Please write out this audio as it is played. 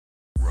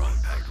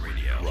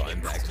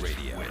Impact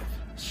Radio with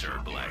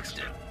Sir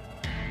Blackston.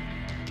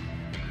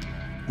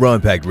 Raw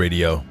Impact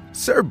Radio.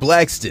 Sir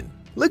Blackston.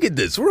 Look at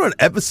this. We're on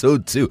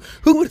episode 2.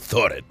 Who would have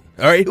thought it?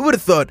 All right. Who would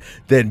have thought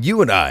that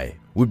you and I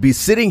would be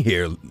sitting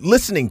here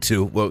listening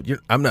to, well,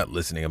 I'm not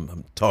listening.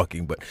 I'm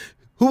talking, but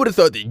who would have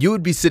thought that you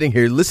would be sitting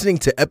here listening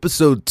to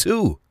episode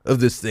 2 of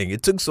this thing?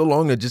 It took so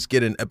long to just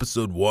get in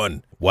episode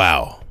 1.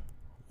 Wow.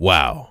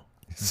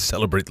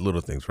 Celebrate the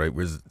little things, right?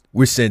 We're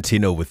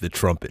Santino with the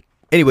trumpet.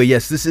 Anyway,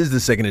 yes, this is the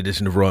second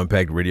edition of Raw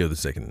Impact Radio, the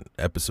second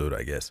episode,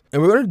 I guess.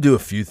 And we're going to do a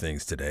few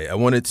things today. I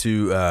wanted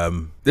to,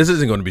 this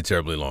isn't going to be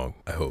terribly long,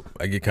 I hope.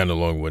 I get kind of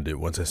long-winded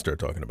once I start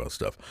talking about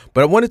stuff.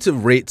 But I wanted to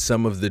rate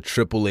some of the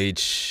Triple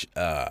H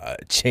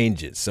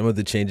changes, some of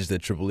the changes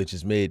that Triple H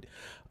has made.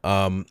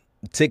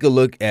 Take a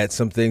look at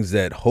some things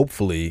that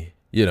hopefully,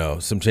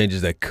 some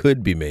changes that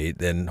could be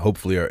made and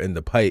hopefully are in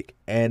the pike.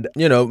 And,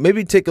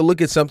 maybe take a look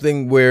at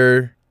something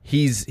where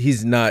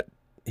he's not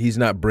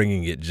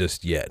bringing it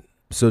just yet.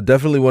 So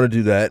definitely want to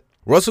do that.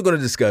 We're also going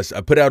to discuss,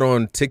 I put out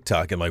on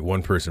TikTok and like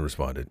one person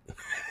responded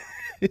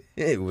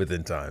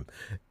within time.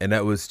 And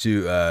that was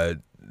to,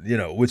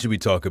 what should we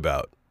talk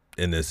about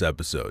in this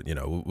episode?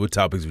 What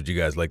topics would you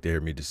guys like to hear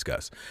me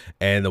discuss?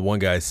 And the one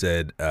guy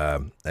said,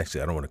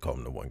 actually, I don't want to call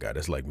him the one guy.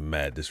 That's like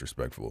mad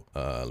disrespectful.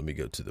 Let me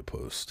go to the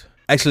post.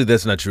 Actually,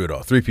 that's not true at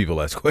all. 3 people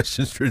asked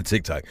questions through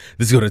TikTok.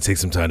 This is going to take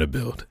some time to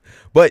build.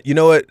 But you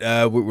know what?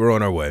 We're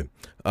on our way.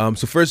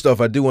 So first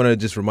off, I do want to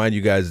just remind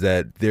you guys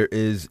that there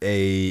is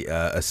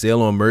a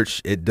sale on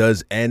merch. It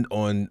does end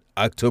on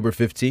October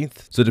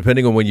 15th. So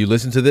depending on when you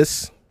listen to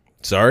this,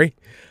 sorry,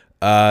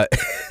 the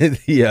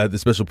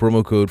special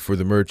promo code for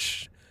the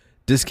merch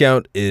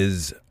discount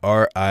is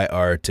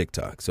RIR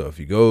TikTok. So if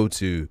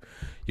you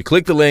you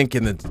click the link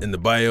in the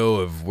bio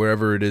of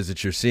wherever it is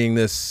that you're seeing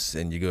this,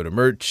 and you go to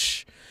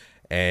merch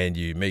and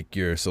you make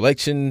your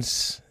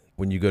selections,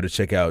 when you go to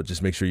checkout,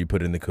 just make sure you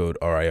put in the code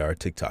RIR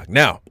TikTok.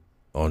 Now,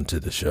 on to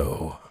the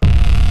show.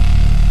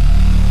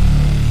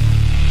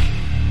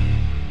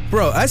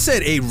 Bro, I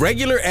said a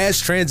regular ass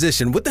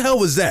transition. What the hell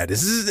was that?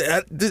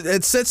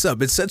 It sets up.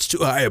 It sets too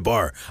high a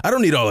bar. I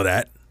don't need all of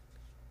that.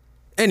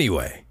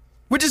 Anyway,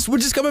 we're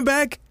just coming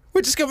back.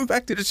 We're just coming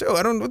back to the show.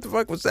 I don't know what the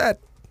fuck was that.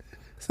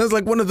 Sounds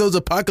like one of those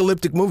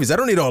apocalyptic movies. I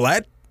don't need all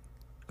that.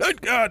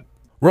 Good God.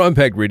 Raw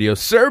Impact Radio,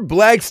 Sir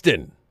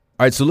Blackston.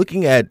 All right, so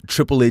looking at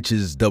Triple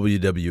H's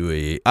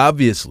WWE,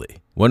 obviously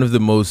one of the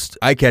most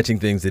eye-catching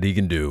things that he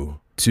can do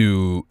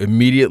to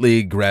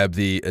immediately grab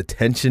the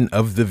attention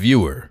of the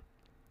viewer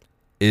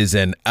is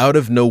an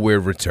out-of-nowhere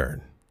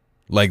return.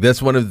 Like,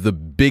 that's one of the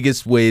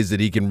biggest ways that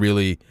he can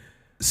really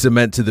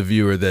cement to the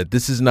viewer that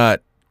this is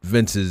not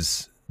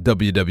Vince's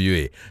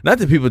WWE. Not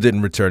that people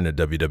didn't return to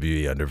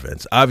WWE under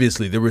Vince.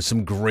 Obviously, there were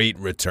some great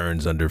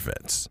returns under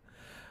Vince.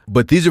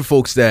 But these are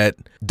folks that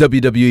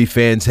WWE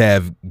fans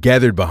have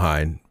gathered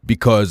behind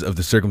because of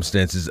the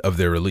circumstances of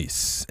their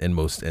release in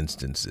most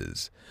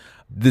instances.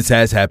 This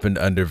has happened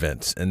under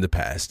Vince in the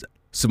past.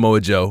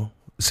 Samoa Joe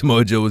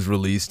was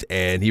released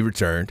and he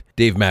returned.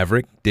 Dave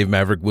Maverick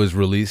was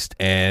released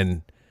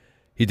and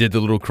he did the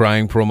little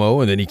crying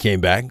promo and then he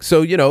came back.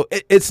 So,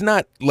 it's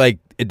not like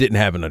it didn't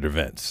happen under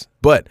Vince.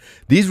 But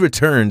these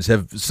returns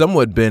have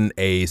somewhat been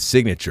a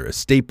signature, a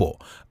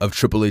staple of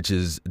Triple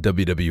H's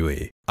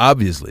WWE.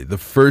 Obviously, the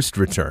first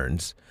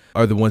returns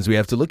are the ones we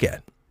have to look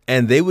at.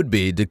 And they would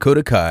be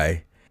Dakota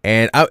Kai,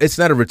 and it's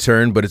not a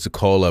return, but it's a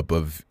call-up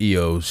of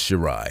Io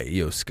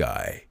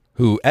Sky,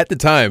 who at the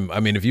time, I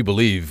mean, if you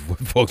believe what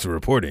folks are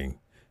reporting,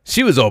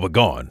 she was all but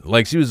gone.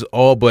 Like, she was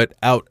all but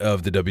out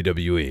of the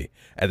WWE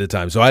at the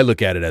time. So I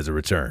look at it as a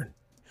return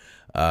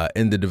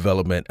in the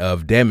development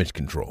of Damage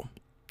Control.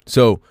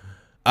 So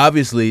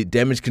obviously,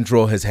 Damage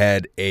Control has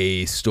had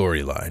a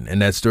storyline,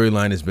 and that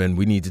storyline has been,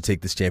 we need to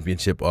take this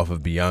championship off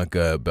of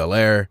Bianca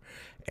Belair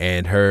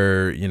and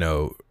her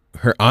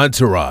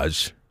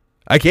entourage.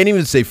 I can't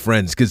even say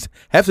friends because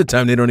half the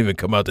time they don't even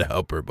come out to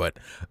help her, but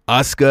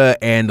Asuka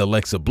and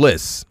Alexa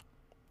Bliss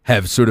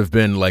have sort of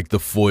been like the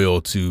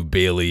foil to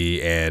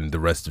Bayley and the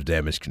rest of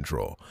Damage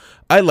Control.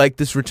 I like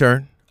this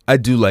return. I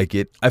do like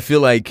it. I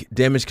feel like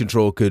Damage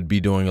Control could be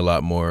doing a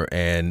lot more,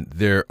 and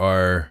there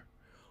are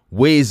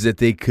ways that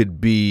they could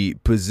be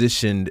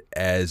positioned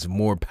as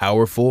more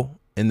powerful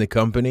in the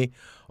company.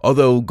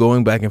 Although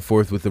going back and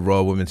forth with the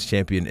Raw Women's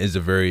Champion is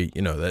a very,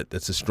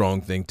 that's a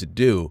strong thing to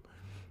do.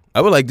 I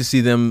would like to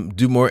see them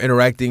do more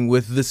interacting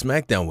with the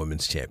SmackDown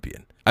Women's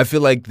Champion. I feel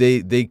like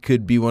they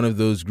could be one of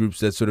those groups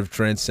that sort of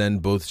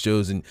transcend both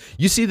shows. And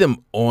you see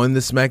them on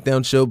the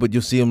SmackDown show, but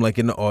you'll see them like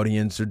in the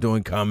audience or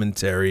doing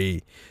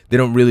commentary. They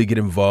don't really get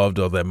involved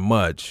all that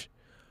much.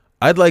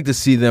 I'd like to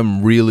see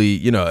them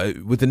really,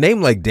 with a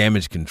name like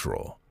Damage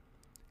Control.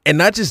 And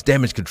not just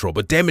Damage Control,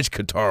 but Damage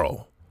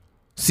Control.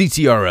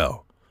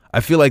 CTRL. I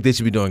feel like they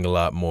should be doing a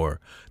lot more.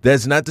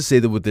 That's not to say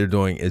that what they're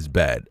doing is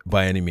bad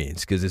by any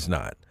means, because it's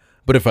not.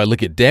 But if I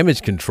look at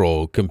Damage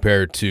Control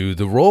compared to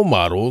the role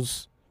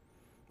models,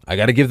 I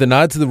got to give the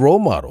nod to the role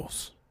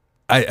models.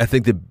 I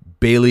think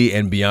that Bayley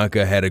and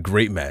Bianca had a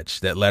great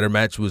match. That ladder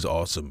match was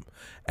awesome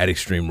at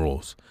Extreme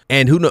Rules.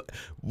 And who know?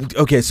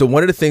 Okay, so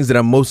one of the things that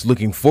I'm most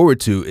looking forward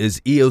to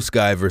is Io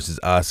Sky versus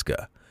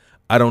Asuka.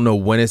 I don't know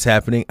when it's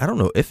happening. I don't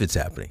know if it's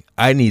happening.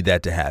 I need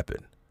that to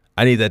happen.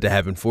 I need that to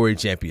happen for a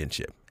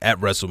championship at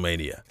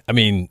WrestleMania. I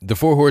mean, the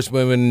 4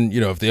 horsewomen,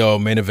 if they all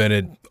main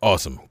evented,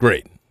 awesome,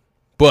 great.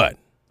 But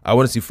I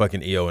want to see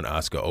fucking Io and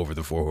Asuka over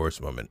the 4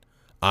 horsewomen.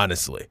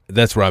 Honestly,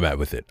 that's where I'm at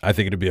with it. I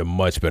think it'd be a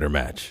much better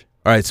match.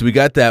 All right, so we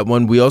got that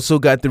one. We also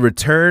got the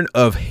return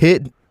of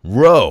Hit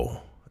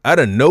Row out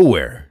of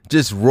nowhere.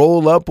 Just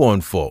roll up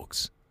on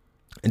folks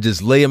and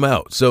just lay them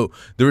out. So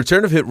the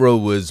return of Hit Row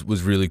was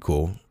really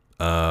cool.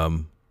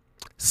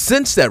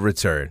 Since that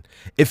return,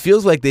 it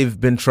feels like they've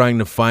been trying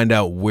to find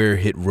out where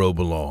Hit Row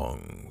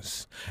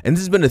belongs. And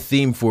this has been a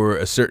theme for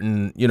a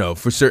certain,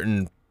 for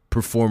certain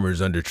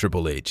performers under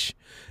Triple H,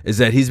 is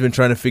that he's been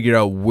trying to figure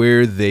out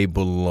where they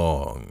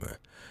belong.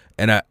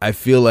 And I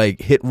feel like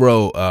Hit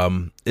Row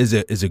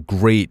is a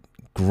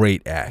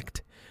great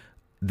act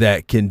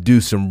that can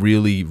do some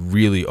really,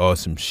 really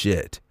awesome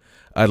shit.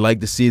 I'd like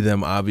to see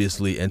them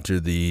obviously enter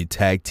the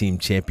tag team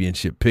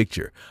championship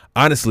picture.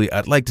 Honestly,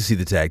 I'd like to see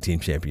the tag team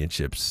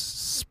championships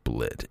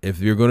split. If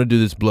you're going to do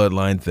this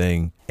bloodline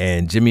thing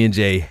and Jimmy and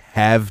Jay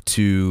have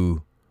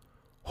to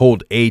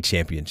hold a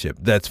championship,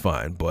 that's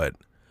fine. But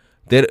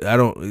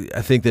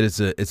I think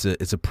that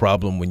it's a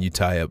problem when you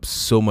tie up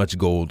so much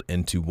gold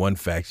into one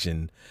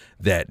faction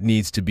that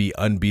needs to be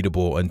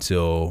unbeatable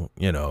until,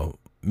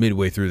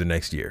 midway through the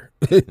next year.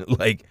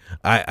 Like,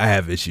 I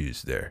have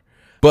issues there.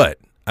 But,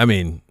 I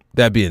mean,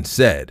 that being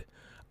said,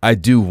 I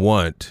do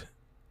want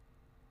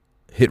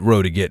Hit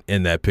Row to get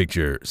in that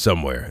picture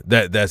somewhere.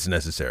 That's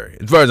necessary,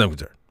 as far as I'm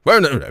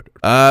concerned.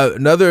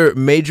 Another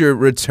major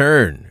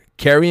return,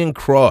 Karrion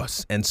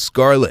Kross and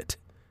Scarlett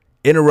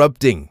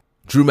interrupting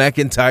Drew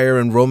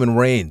McIntyre and Roman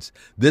Reigns.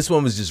 This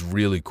one was just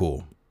really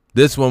cool.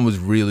 This one was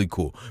really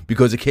cool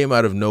because it came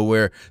out of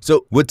nowhere.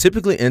 So what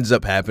typically ends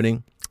up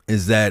happening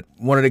is that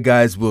one of the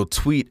guys will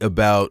tweet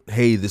about,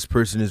 hey, this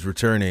person is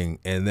returning,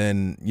 and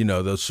then,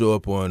 they'll show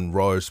up on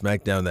Raw or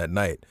SmackDown that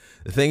night.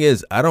 The thing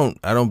is, I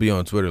don't be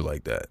on Twitter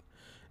like that.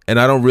 And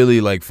I don't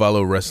really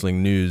follow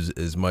wrestling news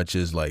as much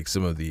as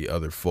some of the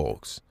other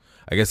folks.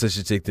 I guess I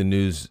should take the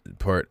news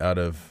part out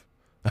of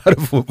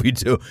what we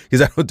do,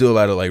 because I don't do a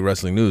lot of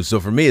wrestling news. So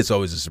for me, it's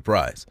always a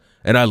surprise,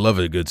 and I love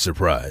a good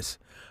surprise.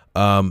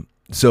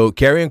 So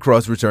Karrion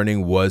Kross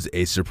returning was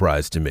a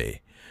surprise to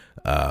me.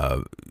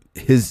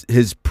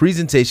 His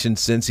presentation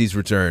since he's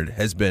returned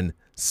has been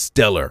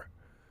stellar.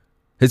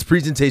 His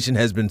presentation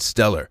has been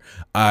stellar.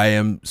 I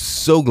am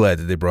so glad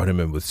that they brought him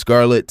in with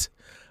Scarlett.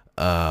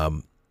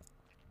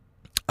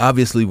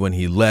 Obviously, when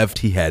he left,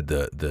 he had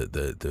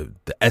the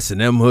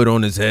S&M hood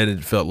on his head.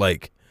 It felt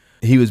like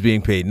he was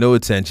being paid no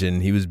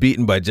attention. He was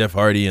beaten by Jeff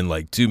Hardy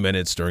in 2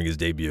 minutes during his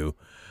debut.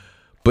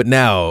 But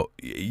now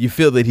you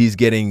feel that he's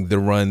getting the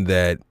run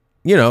that,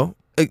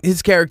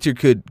 his character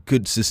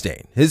could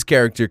sustain. His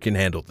character can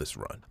handle this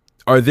run.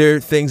 Are there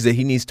things that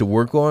he needs to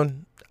work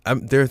on?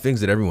 There are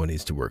things that everyone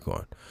needs to work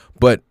on.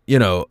 But,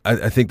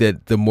 I think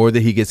that the more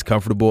that he gets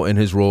comfortable in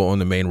his role on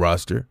the main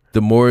roster,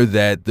 the more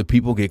that the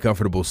people get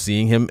comfortable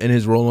seeing him in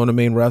his role on the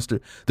main roster,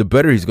 the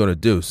better he's going to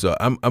do. So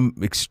I'm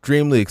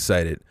extremely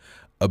excited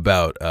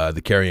about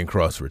the Karrion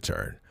Kross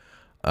return.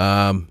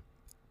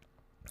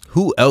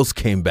 Who else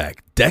came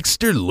back?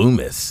 Dexter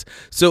Lumis.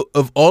 So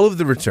of all of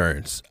the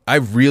returns, I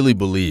really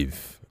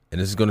believe, and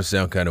this is going to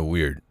sound kind of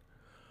weird,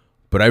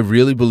 but I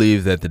really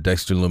believe that the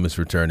Dexter Lumis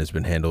return has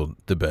been handled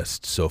the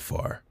best so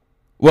far.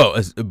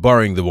 Well,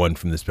 barring the one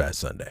from this past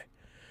Sunday.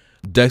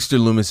 Dexter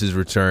Lumis's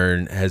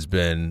return has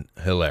been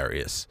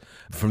hilarious.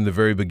 From the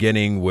very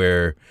beginning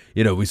where,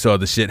 we saw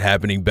the shit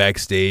happening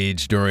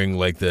backstage during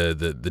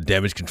the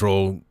damage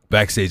control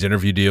backstage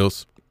interview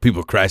deals.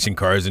 People crashing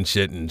cars and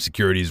shit and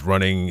security's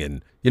running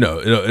and,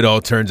 it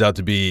all turns out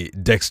to be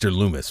Dexter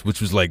Lumis,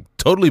 which was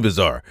totally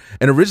bizarre.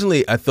 And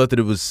originally I thought that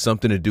it was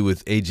something to do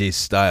with AJ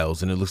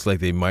Styles, and it looks like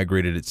they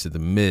migrated it to The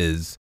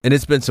Miz. And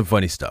it's been some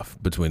funny stuff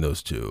between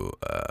those two.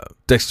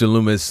 Dexter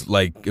Lumis,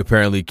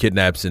 apparently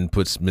kidnaps and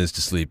puts Miz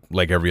to sleep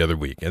every other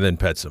week and then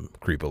pets him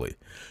creepily.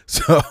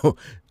 So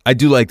I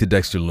do like the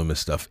Dexter Lumis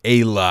stuff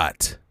a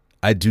lot.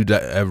 I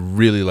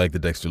really like the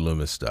Dexter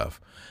Lumis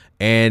stuff.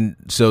 And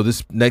so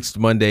this next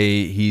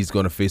Monday, he's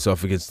going to face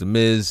off against The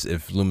Miz.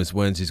 If Lumis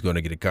wins, he's going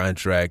to get a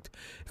contract.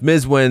 If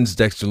Miz wins,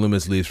 Dexter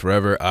Lumis leaves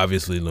forever.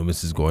 Obviously,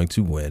 Lumis is going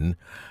to win.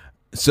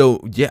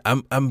 So yeah,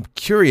 I'm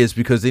curious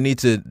because they need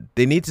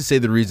to say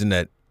the reason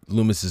that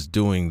Lumis is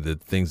doing the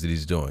things that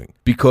he's doing,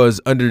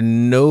 because under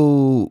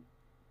no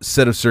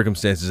set of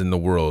circumstances in the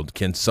world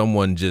can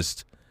someone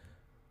just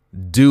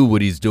do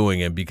what he's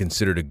doing and be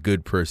considered a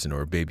good person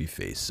or a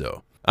babyface.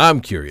 So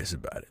I'm curious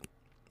about it.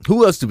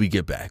 Who else did we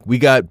get back? We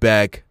got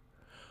back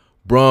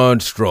Braun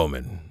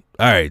Strowman.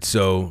 All right,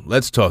 so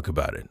let's talk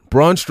about it.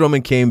 Braun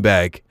Strowman came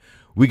back.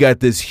 We got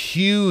this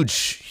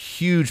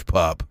huge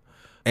pop.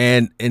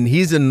 And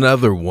he's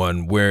another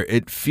one where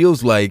it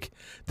feels like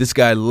this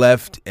guy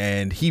left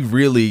and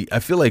I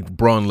feel like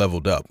Braun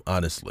leveled up,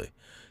 honestly.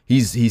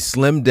 He's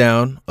slimmed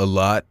down a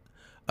lot.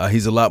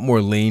 He's a lot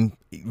more lean,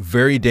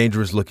 very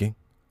dangerous looking.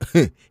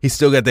 He's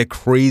still got that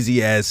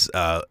crazy ass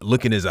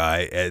look in his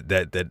eye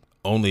that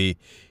only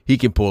he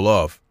can pull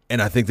off.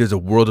 And I think there's a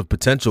world of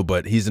potential,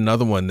 but he's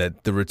another one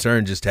that the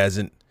return just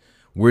hasn't.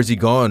 Where's he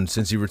gone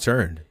since he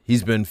returned?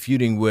 He's been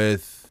feuding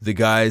with the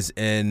guys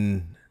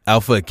in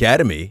Alpha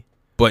Academy,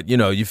 but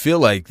you feel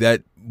like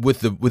that with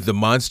the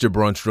monster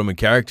Braun Strowman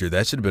character,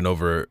 that should have been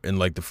over in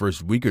like the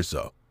first week or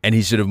so. And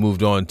he should have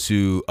moved on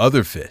to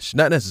other fish,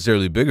 not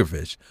necessarily bigger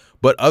fish,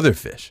 but other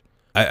fish.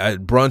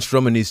 Braun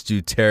Strowman needs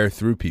to tear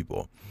through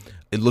people.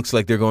 It looks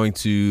like they're going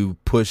to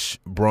push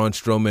Braun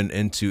Strowman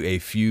into a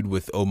feud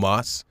with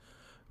Omos,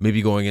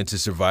 maybe going into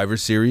Survivor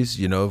Series,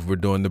 if we're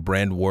doing the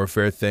brand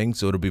warfare thing.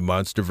 So it'll be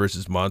monster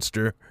versus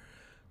monster.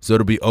 So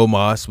it'll be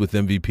Omos with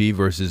MVP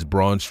versus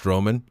Braun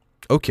Strowman.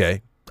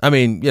 Okay. I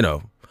mean,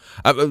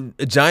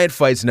 giant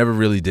fights never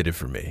really did it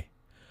for me.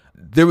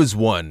 There was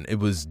one. It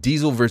was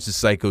Diesel versus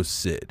Psycho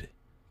Sid.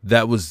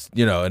 That was,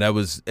 and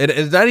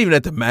it's not even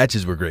that the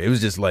matches were great. It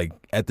was just like,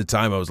 at the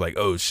time, I was like,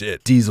 oh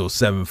shit, Diesel's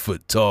 7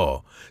 foot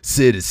tall.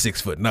 Sid is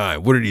 6'9".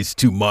 What are these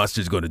two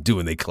monsters going to do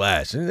when they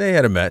clash? And they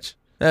had a match.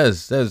 That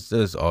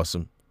was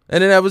awesome.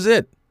 And then that was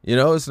it.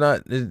 It's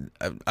not,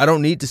 I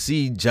don't need to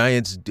see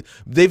giants.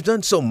 They've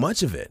done so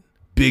much of it.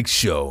 Big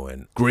Show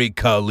and Great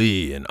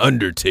Khali and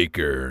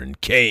Undertaker and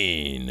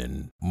Kane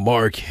and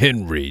Mark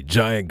Henry,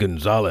 Giant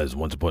Gonzalez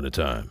once upon a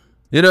time.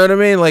 You know what I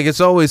mean? Like, it's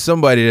always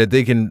somebody that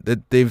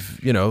they've,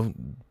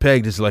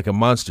 pegged as like a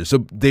monster.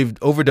 So they've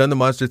overdone the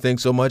monster thing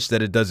so much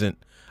that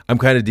I'm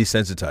kind of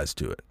desensitized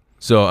to it.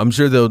 So I'm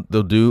sure they'll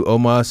do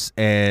Omos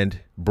and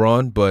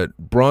Braun, but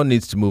Braun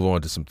needs to move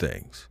on to some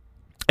things.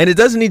 And it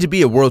doesn't need to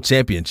be a world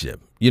championship.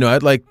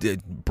 I'd like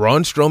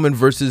Braun Strowman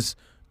versus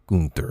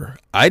Gunther.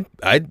 I'd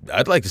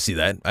like to see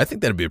that. I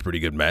think that'd be a pretty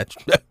good match.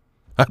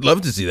 I'd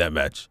love to see that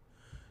match.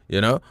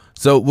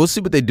 So we'll see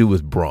what they do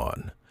with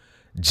Braun.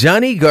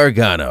 Johnny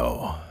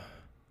Gargano.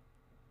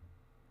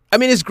 I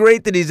mean, it's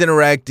great that he's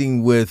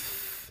interacting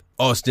with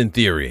Austin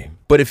Theory,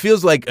 but it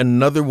feels like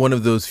another one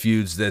of those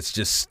feuds that's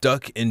just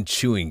stuck in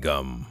chewing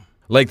gum.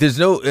 Like, there's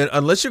no,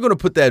 unless you're going to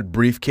put that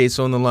briefcase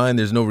on the line,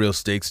 there's no real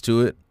stakes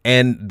to it.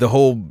 And the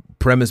whole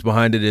premise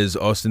behind it is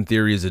Austin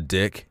Theory is a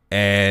dick,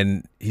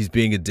 and he's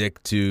being a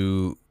dick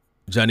to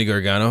Johnny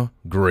Gargano.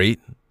 Great.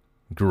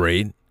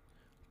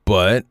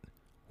 But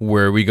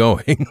where are we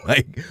going?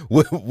 Like,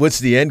 what's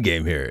the end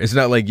game here? It's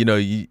not like,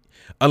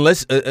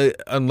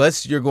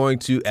 unless you're going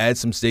to add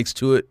some stakes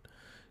to it,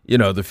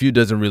 the feud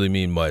doesn't really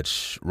mean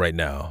much right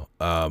now.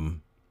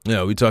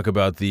 We talk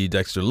about the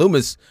Dexter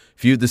Lumis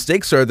feud. The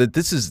stakes are that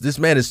this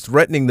man is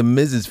threatening the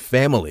Miz's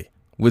family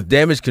with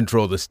Damage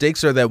Control. The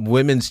stakes are that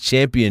women's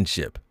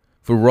championship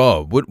for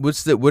Raw. What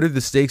are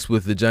the stakes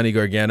with the Johnny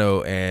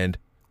Gargano and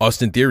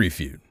Austin Theory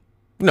feud?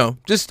 No,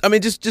 just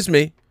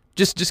me,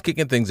 just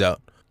kicking things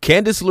out.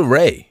 Candice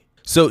LeRae.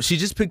 So she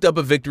just picked up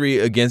a victory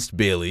against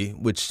Bayley,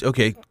 which,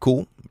 okay,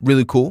 cool,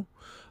 really cool.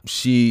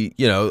 She,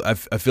 I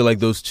feel like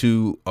those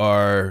two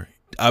are,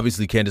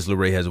 obviously Candice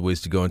LeRae has a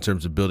ways to go in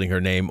terms of building her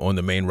name on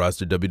the main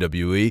roster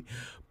WWE,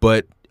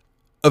 but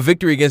a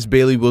victory against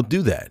Bayley will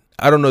do that.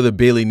 I don't know that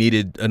Bayley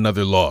needed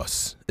another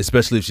loss,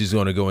 especially if she's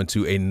going to go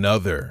into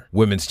another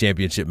women's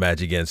championship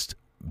match against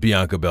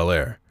Bianca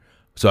Belair.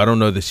 So I don't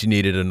know that she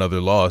needed another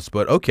loss,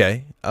 but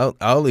okay,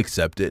 I'll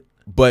accept it.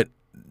 But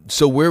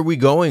so where are we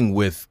going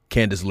with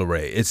Candice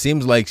LeRae? It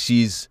seems like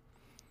she's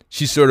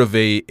sort of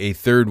a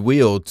third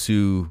wheel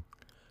to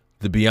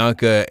the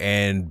Bianca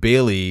and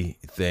Bayley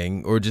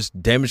thing, or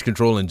just Damage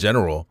Control in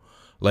general.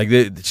 Like,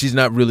 she's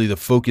not really the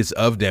focus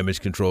of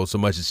Damage Control so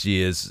much as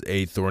she is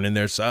a thorn in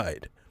their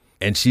side.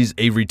 And she's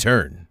a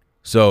return.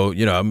 So,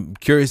 I'm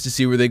curious to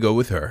see where they go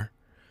with her.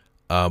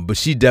 But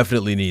she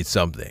definitely needs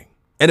something.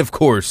 And of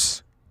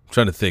course, I'm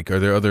trying to think, are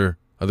there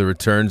other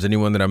returns?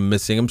 Anyone that I'm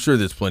missing? I'm sure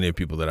there's plenty of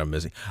people that I'm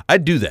missing. I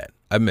do that.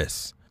 I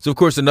miss. So, of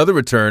course, another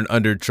return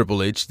under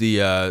Triple H,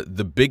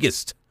 the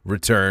biggest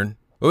return.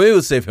 Well, maybe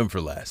we'll save him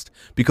for last,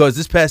 because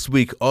this past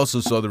week also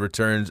saw the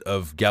returns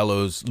of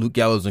Luke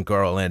Gallows and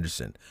Carl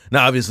Anderson.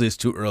 Now, obviously, it's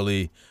too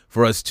early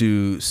for us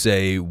to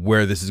say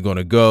where this is going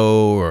to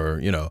go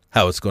or,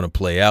 how it's going to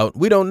play out.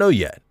 We don't know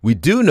yet. We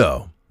do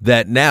know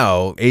that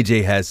now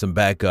AJ has some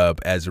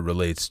backup as it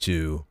relates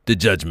to the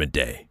Judgment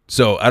Day.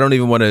 So I don't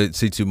even want to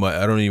say too much.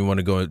 I don't even want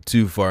to go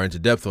too far into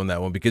depth on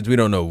that one because we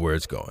don't know where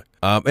it's going.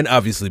 And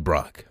obviously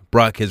Brock.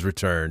 Brock has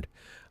returned.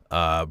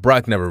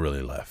 Brock never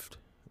really left.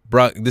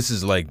 Brock, this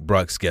is like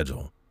Brock's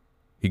schedule.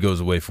 He goes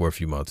away for a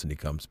few months and he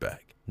comes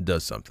back and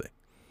does something.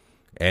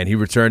 And he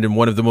returned in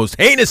one of the most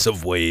heinous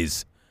of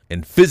ways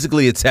and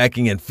physically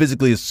attacking and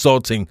physically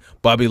assaulting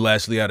Bobby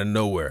Lashley out of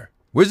nowhere.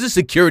 Where's the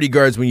security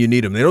guards when you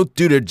need them? They don't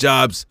do their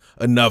jobs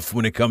enough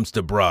when it comes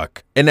to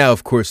Brock. And now,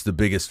 of course, the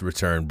biggest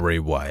return, Bray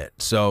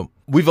Wyatt. So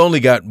we've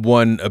only got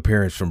one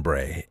appearance from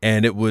Bray,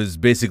 and it was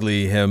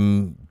basically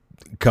him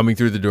coming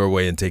through the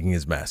doorway and taking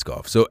his mask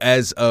off. So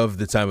as of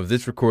the time of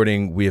this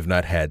recording, we have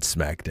not had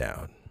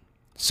SmackDown.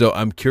 So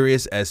I'm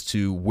curious as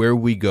to where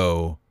we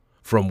go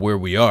from where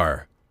we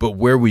are. But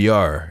where we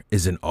are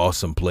is an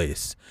awesome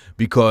place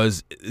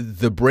because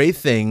the Bray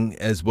thing,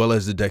 as well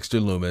as the Dexter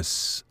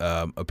Lumis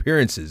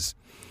appearances,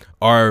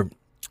 are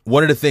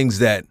one of the things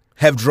that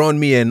have drawn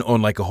me in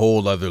on like a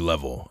whole other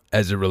level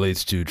as it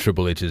relates to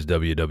Triple H's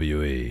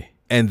WWE.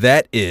 And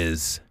that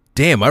is,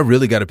 damn, I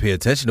really got to pay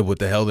attention to what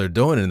the hell they're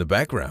doing in the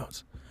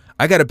backgrounds.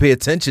 I got to pay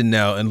attention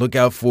now and look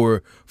out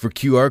for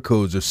QR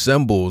codes or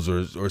symbols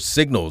or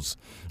signals,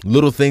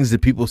 little things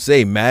that people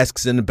say,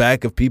 masks in the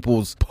back of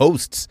people's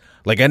posts.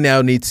 Like, I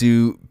now need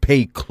to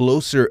pay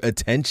closer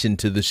attention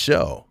to the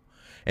show.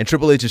 And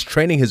Triple H is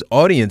training his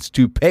audience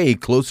to pay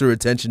closer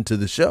attention to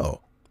the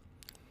show.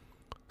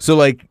 So,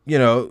 like, you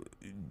know,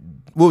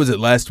 what was it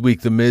last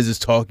week? The Miz is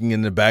talking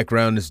in the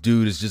background. This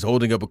dude is just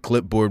holding up a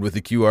clipboard with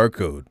a QR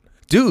code.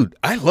 Dude,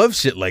 I love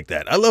shit like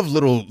that. I love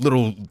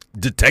little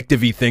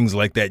detective-y things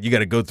like that. You got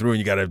to go through and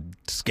you got to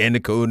scan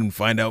the code and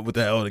find out what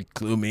the hell the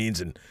clue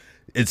means. And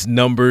it's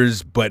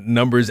numbers, but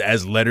numbers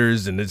as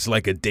letters, and it's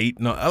like a date.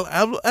 No,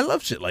 I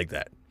love shit like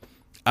that.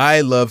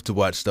 I love to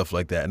watch stuff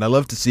like that, and I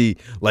love to see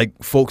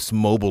like folks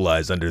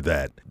mobilize under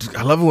that.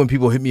 I love it when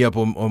people hit me up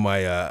on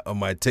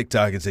my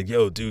TikTok and say,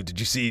 "Yo, dude, did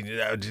you see?"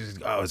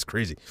 Oh, it's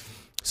crazy.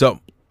 So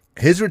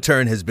his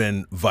return has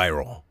been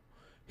viral.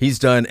 He's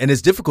done, and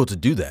it's difficult to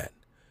do that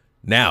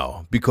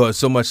now because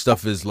so much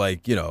stuff is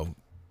like, you know,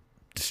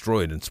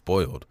 destroyed and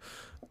spoiled.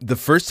 The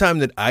first time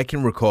that I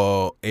can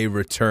recall a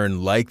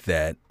return like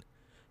that,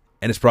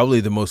 and it's probably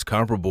the most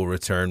comparable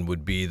return,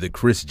 would be the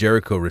Chris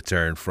Jericho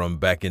return from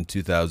back in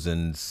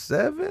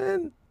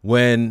 2007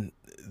 when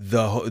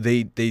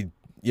they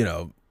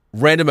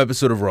random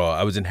episode of Raw.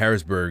 I was in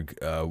Harrisburg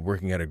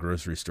working at a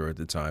grocery store at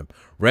the time.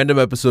 Random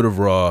episode of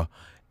Raw,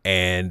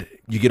 and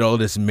you get all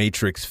this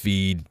Matrix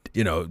feed.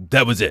 You know,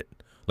 that was it.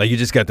 Like, you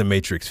just got the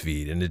Matrix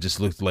feed, and it just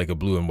looked like a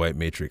blue and white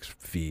Matrix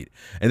feed.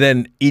 And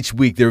then each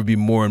week there would be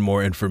more and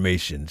more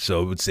information.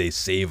 So it would say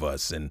Save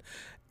Us and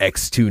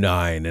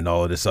X29 and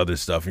all of this other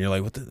stuff. And you're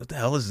like, what the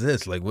hell is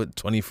this? Like, what,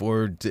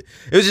 24? It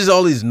was just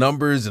all these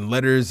numbers and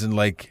letters. And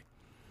like,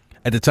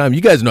 at the time,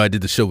 you guys know I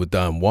did the show with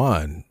Don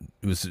Juan.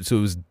 It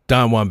was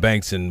Don Juan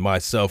Banks and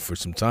myself for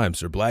some time,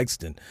 Sir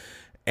Blackston.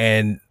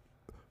 And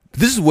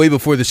this is way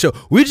before the show.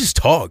 We just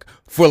talk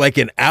for like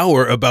an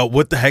hour about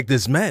what the heck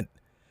this meant.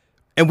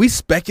 And we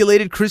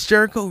speculated Chris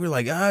Jericho. We were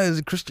like, is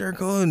it Chris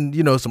Jericho? And,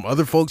 you know, some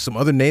other folks, some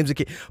other names.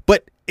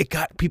 But it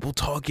got people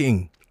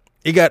talking.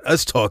 It got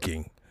us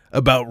talking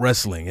about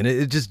wrestling. And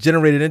it just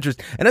generated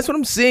interest. And that's what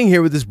I'm seeing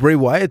here with this Bray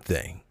Wyatt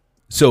thing.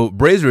 So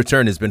Bray's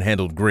return has been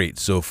handled great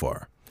so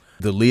far.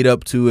 The lead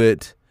up to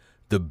it,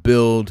 the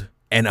build,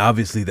 and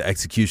obviously the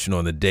execution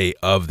on the day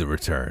of the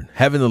return.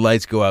 Having the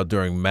lights go out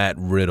during Matt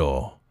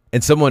Riddle.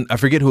 And someone, I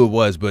forget who it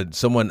was, but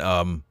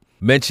someone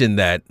mentioned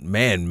that,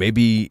 man,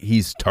 maybe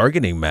he's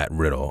targeting Matt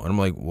Riddle. And I'm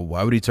like, well,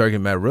 why would he target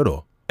Matt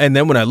Riddle? And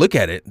then when I look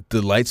at it,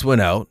 the lights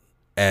went out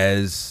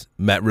as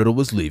Matt Riddle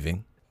was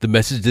leaving. The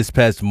message this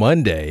past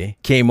Monday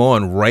came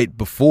on right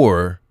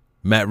before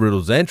Matt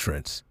Riddle's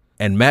entrance.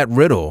 And Matt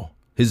Riddle,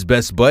 his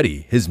best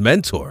buddy, his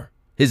mentor,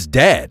 his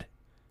dad,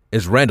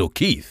 is Randall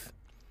Keith.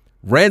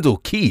 Randall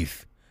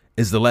Keith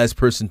is the last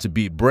person to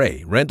beat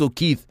Bray. Randall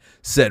Keith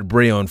set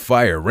Bray on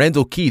fire.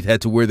 Randall Keith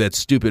had to wear that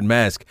stupid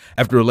mask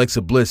after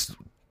Alexa Bliss,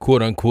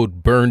 quote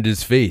unquote, burned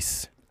his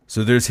face.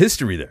 So there's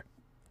history there.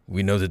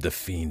 We know that the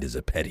Fiend is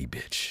a petty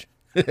bitch.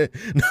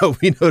 No,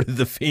 we know that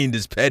the Fiend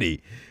is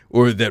petty,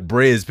 or that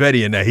Bray is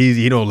petty, and that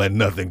he don't let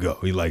nothing go.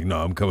 He's like,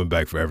 no, I'm coming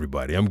back for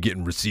everybody. I'm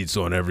getting receipts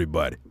on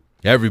everybody.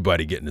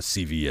 Everybody getting a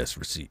CVS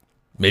receipt.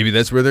 Maybe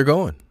that's where they're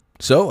going.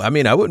 So, I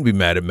mean, I wouldn't be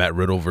mad at Matt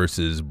Riddle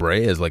versus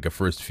Bray as like a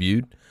first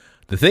feud.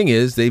 The thing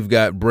is, they've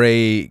got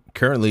Bray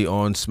currently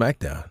on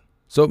SmackDown.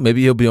 So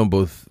maybe he'll be on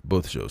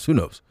both shows. Who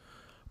knows?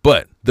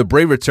 But the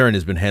Bray return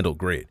has been handled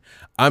great.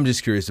 I'm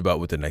just curious about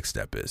what the next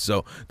step is.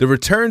 So the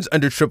returns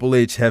under Triple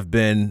H have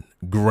been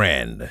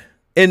grand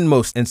in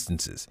most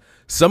instances.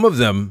 Some of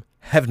them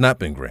have not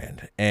been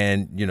grand.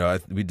 And, you know,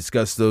 we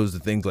discussed those, the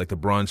things like the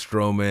Braun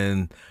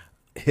Strowman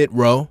Hit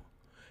Row.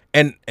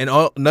 And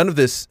none of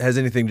this has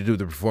anything to do with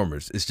the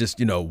performers. It's just,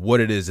 you know, what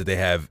it is that they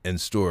have in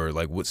store,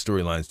 like what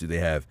storylines do they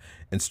have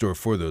in store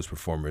for those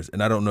performers.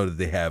 And I don't know that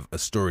they have a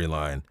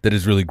storyline that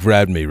has really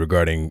grabbed me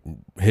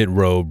regarding Hit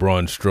Row,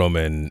 Braun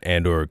Strowman,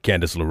 and or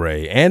Candice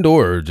LeRae, and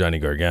or Johnny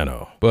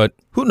Gargano. But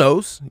who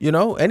knows? You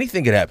know,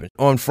 anything could happen.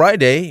 On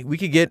Friday, we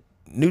could get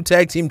new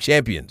tag team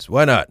champions.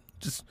 Why not?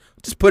 Just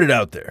put it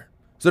out there.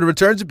 So the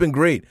returns have been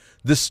great.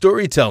 The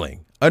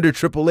storytelling under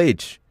Triple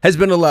H has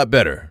been a lot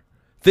better.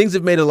 Things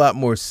have made a lot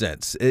more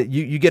sense.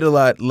 You get a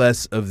lot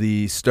less of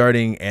the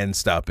starting and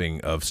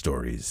stopping of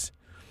stories.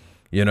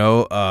 You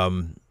know,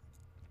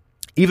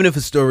 even if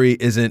a story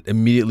isn't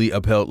immediately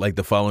upheld like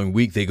the following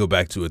week, they go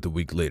back to it the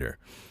week later.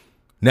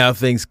 Now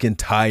things can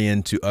tie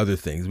into other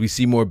things. We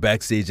see more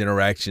backstage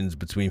interactions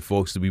between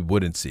folks that we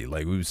wouldn't see.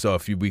 Like we saw a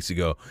few weeks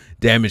ago,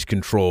 Damage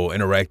Control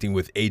interacting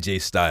with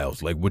AJ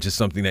Styles, like, which is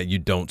something that you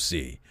don't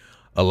see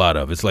a lot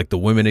of. It's like the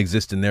women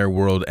exist in their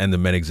world and the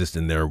men exist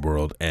in their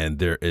world, and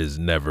there is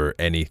never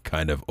any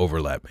kind of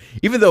overlap.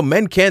 Even though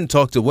men can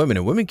talk to women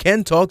and women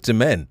can talk to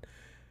men,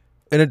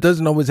 and it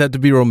doesn't always have to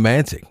be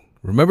romantic.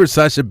 Remember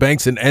Sasha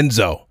Banks and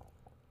Enzo.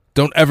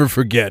 Don't ever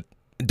forget.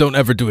 Don't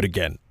ever do it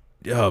again.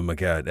 oh my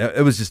God,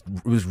 it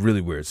was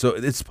really weird. So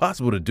it's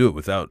possible to do it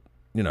without,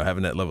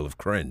 having that level of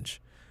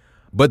cringe.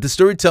 But the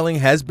storytelling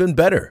has been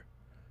better.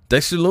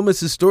 Dexter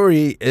Lumis'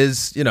 story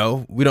is,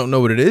 we don't know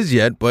what it is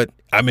yet, but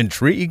I'm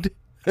intrigued.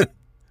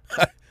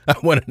 I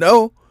want to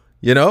know,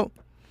 the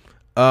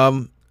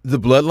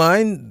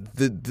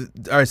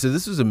bloodline. All right, so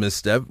this was a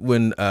misstep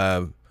when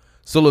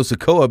Solo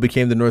Sikoa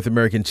became the North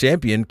American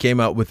champion, came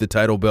out with the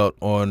title belt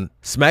on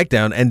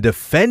SmackDown and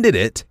defended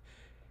it,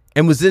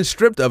 and was then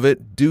stripped of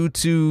it due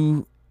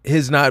to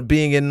his not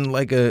being in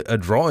like a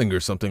drawing or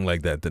something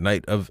like that the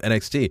night of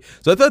NXT.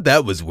 So I thought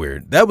that was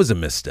weird. That was a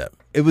misstep.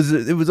 It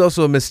was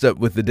also a misstep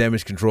with the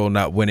Damage Control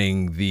not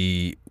winning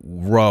the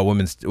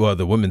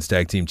the women's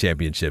tag team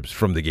championships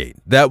from the gate.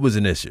 That was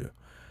an issue.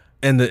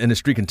 And the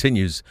streak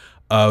continues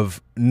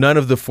of none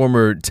of the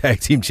former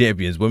tag team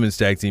champions, women's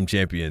tag team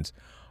champions,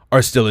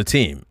 are still a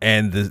team.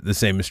 And the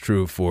same is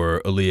true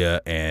for Aaliyah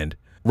and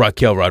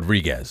Raquel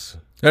Rodriguez.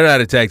 They're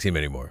not a tag team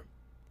anymore.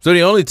 So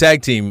the only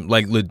tag team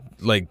like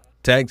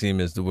tag team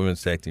is the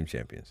women's tag team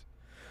champions.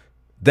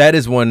 That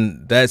is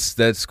one that's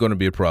going to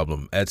be a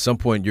problem. At some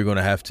point, you're going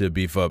to have to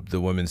beef up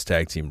the women's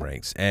tag team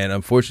ranks, and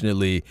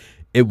unfortunately,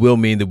 it will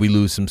mean that we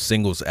lose some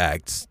singles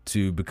acts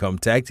to become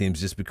tag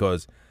teams, just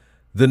because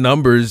the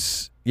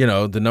numbers,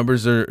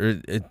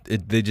 are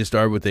they just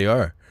are what they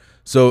are.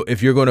 So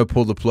if you're going to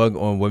pull the plug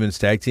on women's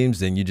tag teams,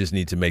 then you just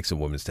need to make some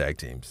women's tag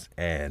teams,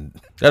 and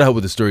that'll help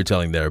with the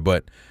storytelling there.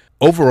 But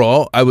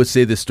overall, I would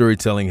say the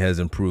storytelling has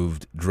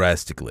improved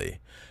drastically.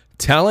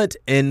 Talent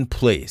in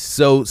place.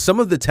 So some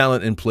of the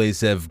talent in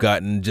place have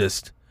gotten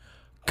just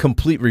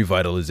complete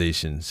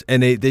revitalizations,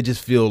 and they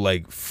just feel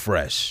like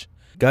fresh.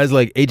 Guys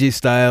like AJ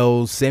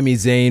Styles, Sami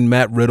Zayn,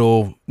 Matt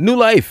Riddle, new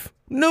life.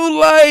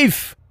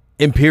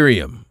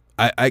 Imperium.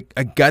 I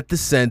got the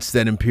sense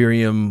that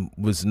Imperium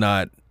was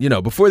not,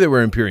 before they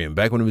were Imperium,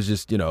 back when it was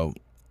just,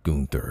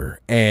 Gunther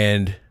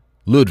and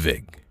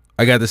Ludwig.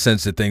 I got the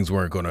sense that things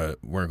weren't gonna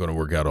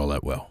work out all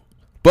that well.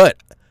 But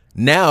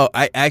now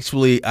I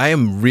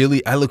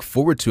look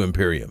forward to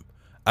Imperium.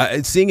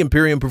 Seeing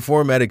Imperium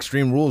perform at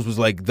Extreme Rules was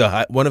like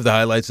one of the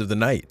highlights of the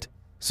night.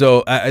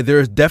 So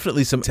there's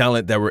definitely some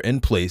talent that were in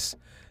place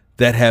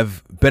that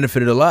have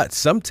benefited a lot.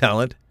 Some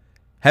talent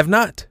have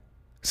not.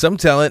 Some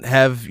talent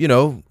have,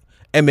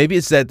 and maybe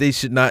it's that they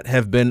should not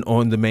have been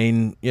on the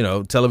main,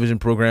 television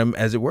program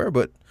as it were.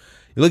 But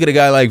you look at a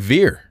guy like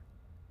Veer.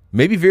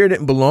 Maybe Veer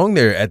didn't belong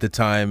there at the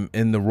time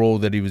in the role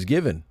that he was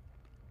given.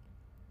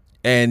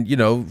 And,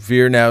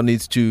 Veer now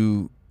needs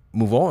to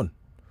move on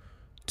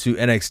to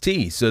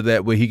NXT so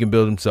that way he can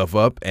build himself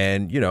up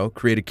and,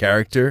 create a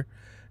character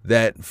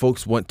that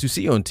folks want to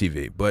see on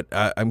TV. But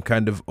I'm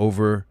kind of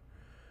over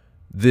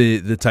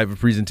the type of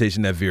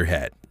presentation that Veer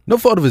had. No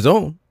fault of his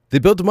own. They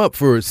built him up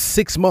for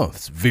 6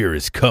 months. Veer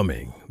is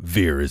coming.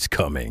 Veer is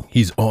coming.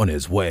 He's on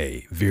his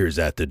way. Veer's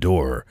at the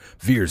door.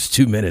 Veer's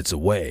 2 minutes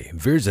away.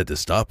 Veer's at the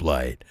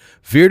stoplight.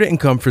 Veer didn't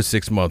come for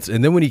 6 months.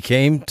 And then when he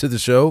came to the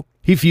show,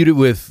 he feuded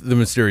with the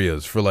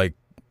Mysterios for like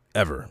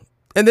ever.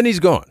 And then he's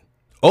gone.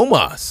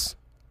 Omos.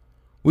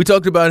 We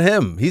talked about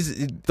him. He's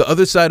the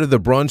other side of the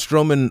Braun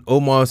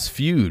Strowman-Omos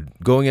feud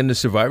going into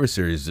Survivor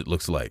Series, it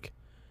looks like.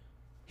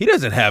 He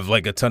doesn't have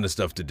like a ton of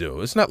stuff to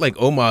do. It's not like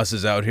Omos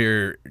is out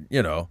here,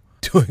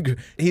 doing.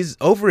 He's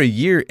over a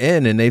year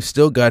in, and they've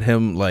still got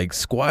him like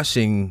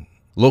squashing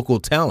local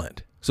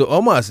talent. So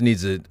Omos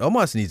needs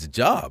a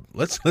job.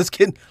 Let's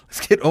get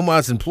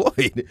Omos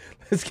employed.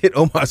 Let's get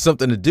Omos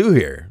something to do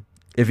here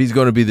if he's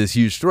going to be this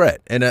huge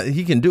threat, and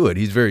he can do it.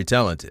 He's very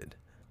talented.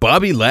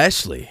 Bobby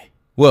Lashley.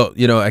 Well,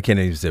 I can't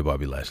even say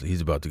Bobby Lashley.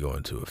 He's about to go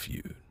into a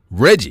feud.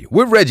 Reggie.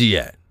 Where Reggie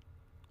at?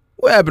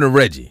 What happened to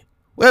Reggie?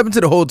 What happened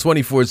to the whole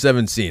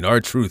 24/7 scene?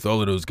 R-Truth, all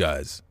of those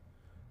guys.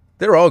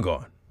 They're all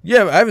gone.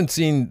 Yeah, I haven't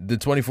seen the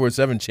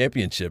 24/7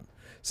 championship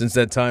since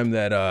that time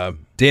that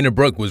Dana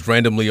Brooke was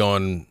randomly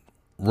on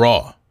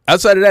Raw.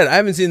 Outside of that, I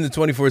haven't seen the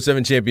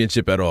 24/7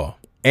 championship at all.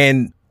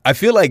 And I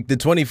feel like the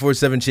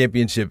 24/7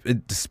 championship,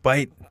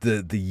 despite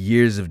the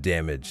years of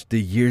damage,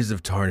 the years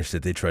of tarnish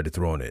that they tried to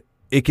throw on it,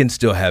 it can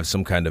still have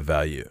some kind of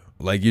value.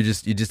 Like you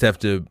just have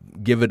to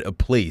give it a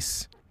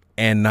place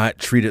and not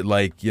treat it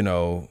like,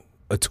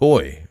 a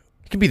toy.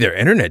 It could be their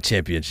internet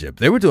championship.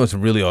 They were doing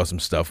some really awesome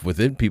stuff with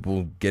it.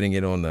 People getting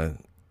it on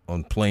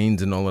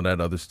planes and all of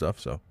that other stuff.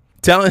 So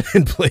talent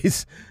in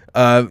place,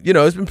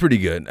 it's been pretty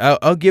good.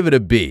 I'll give it a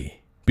B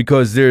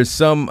because there's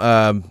some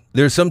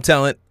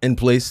talent in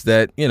place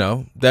that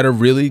are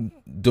really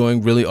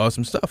doing really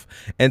awesome stuff,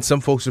 and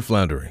some folks are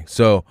floundering.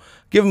 So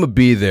give them a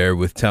B there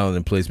with talent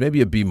in place,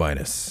 maybe a B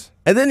minus.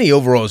 And then the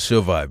overall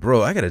show vibe,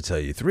 bro. I gotta tell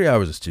you, 3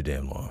 hours is too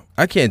damn long.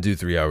 I can't do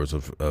 3 hours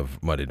of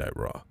Monday Night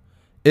Raw.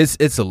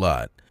 It's a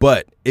lot,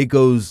 but it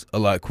goes a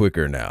lot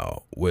quicker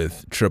now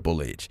with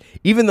Triple H.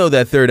 Even though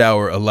that third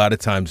hour a lot of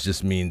times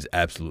just means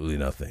absolutely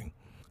nothing.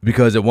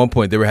 Because at one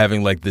point they were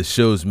having like the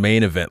show's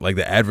main event, like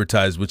the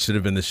advertised, which should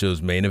have been the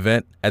show's main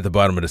event, at the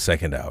bottom of the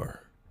second hour.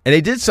 And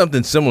they did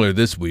something similar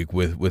this week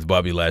with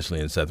Bobby Lashley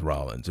and Seth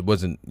Rollins. It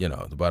wasn't,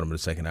 the bottom of the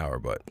second hour,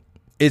 but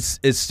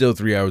it's still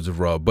 3 hours of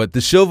Raw, but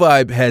the show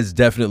vibe has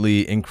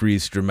definitely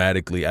increased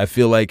dramatically. I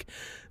feel like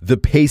the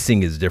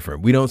pacing is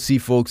different. We don't see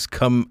folks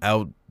come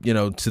out,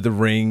 to the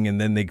ring and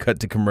then they cut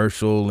to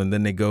commercial and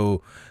then they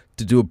go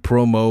to do a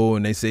promo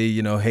and they say,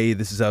 hey,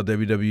 this is how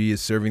WWE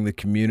is serving the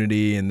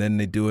community, and then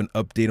they do an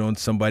update on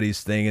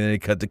somebody's thing and then they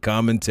cut to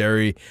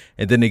commentary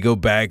and then they go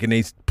back and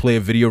they play a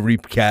video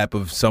recap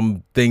of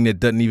something that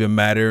doesn't even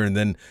matter, and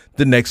then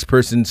the next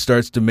person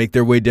starts to make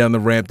their way down the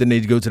ramp, then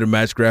they go to the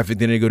match graphic,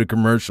 then they go to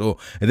commercial,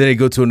 and then they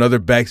go to another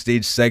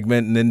backstage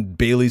segment, and then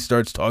Bayley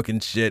starts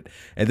talking shit,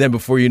 and then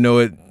before you know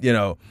it,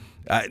 now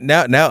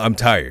I'm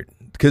tired.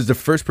 Because the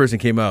first person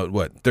came out,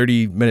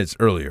 30 minutes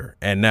earlier,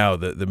 and now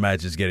the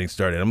match is getting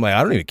started. I'm like,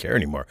 I don't even care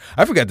anymore.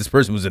 I forgot this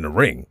person was in the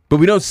ring. But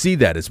we don't see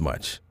that as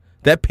much.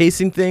 That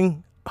pacing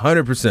thing,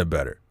 100%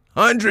 better.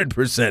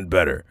 100%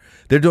 better.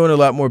 They're doing a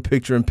lot more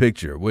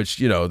picture-in-picture, which,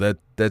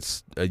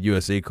 that's a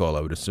USA call,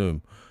 I would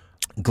assume.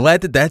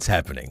 Glad that that's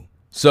happening.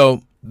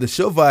 So the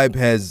show vibe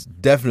has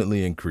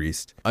definitely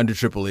increased under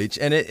Triple H,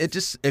 and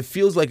it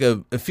feels like a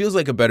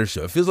better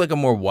show. It feels like a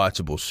more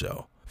watchable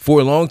show. For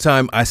a long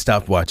time, I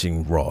stopped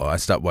watching Raw. I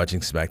stopped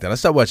watching SmackDown. I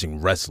stopped watching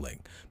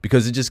wrestling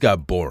because it just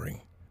got boring.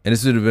 And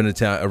this would have been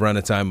around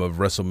the time of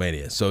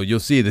WrestleMania. So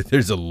you'll see that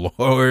there's a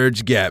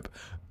large gap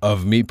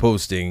of me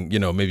posting,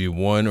 maybe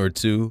 1 or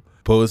 2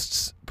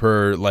 posts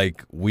per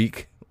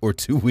week or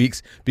 2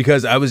 weeks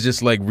because I was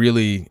just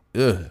really,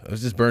 I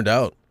was just burned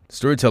out.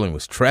 Storytelling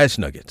was trash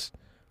nuggets.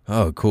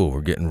 Oh, cool.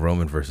 We're getting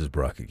Roman versus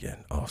Brock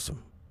again.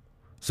 Awesome.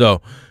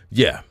 So,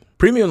 yeah,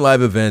 premium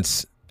live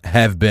events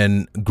have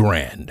been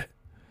grand.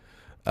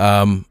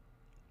 And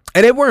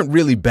they weren't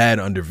really bad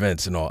under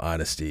Vince, in all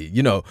honesty.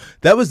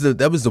 That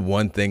was the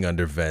one thing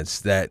under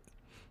Vince, that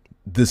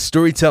the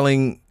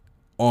storytelling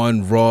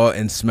on Raw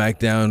and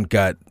SmackDown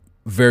got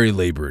very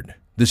labored.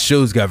 The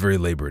shows got very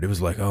labored. It was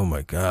like, oh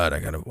my God, I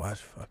gotta watch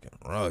fucking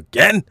Raw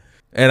again,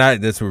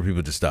 and that's where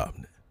people just stopped.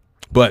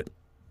 But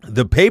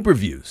the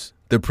pay-per-views,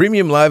 the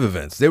premium live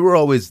events, they were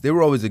always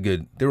a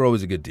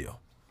good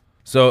deal.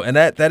 So, and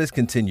that has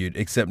continued,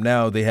 except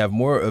now they have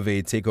more of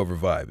a takeover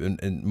vibe,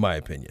 in my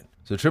opinion.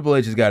 So Triple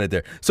H has got it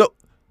there. So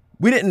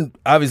we didn't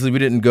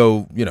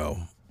go,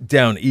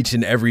 down each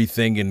and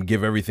everything and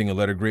give everything a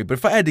letter grade. But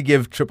if I had to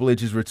give Triple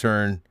H's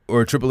return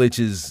or Triple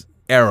H's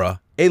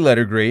era a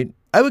letter grade,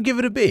 I would give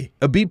it a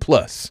B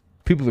plus.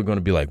 People are going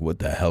to be like, what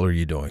the hell are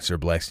you doing, Sir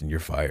Blackston?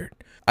 You're fired.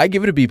 I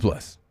give it a B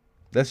plus.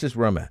 That's just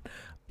where I'm at.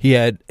 He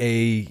had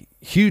a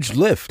huge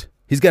lift.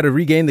 He's got to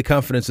regain the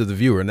confidence of the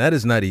viewer, and that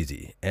is not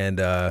easy.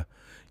 And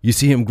you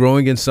see him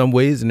growing in some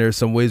ways, and there are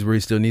some ways where he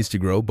still needs to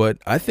grow, but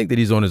I think that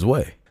he's on his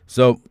way.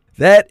 So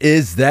that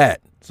is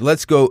that. So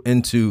let's go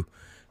into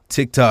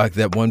TikTok,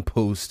 that one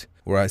post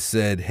where I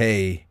said,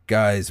 hey,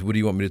 guys, what do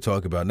you want me to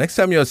talk about? Next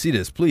time y'all see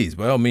this, please,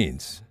 by all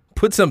means,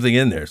 put something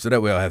in there so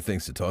that way I'll have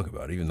things to talk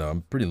about, even though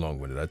I'm pretty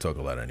long-winded. I talk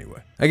a lot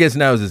anyway. I guess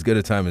now is as good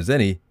a time as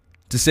any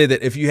to say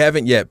that if you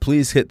haven't yet,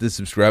 please hit the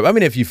subscribe. I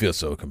mean, if you feel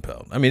so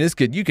compelled. I mean,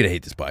 you could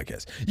hate this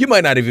podcast. You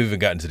might not have even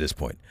gotten to this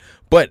point.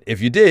 But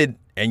if you did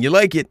and you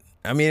like it,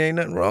 I mean, ain't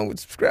nothing wrong with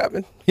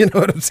subscribing. You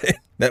know what I'm saying?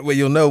 That way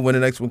you'll know when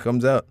the next one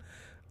comes out.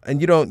 And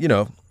you don't,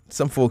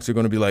 some folks are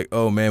going to be like,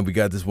 oh, man, we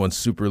got this one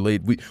super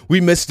late. We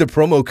missed the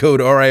promo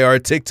code RIR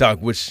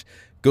TikTok, which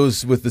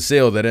goes with the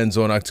sale that ends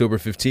on October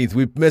 15th.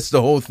 We missed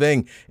the whole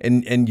thing,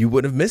 and you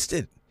wouldn't have missed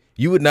it.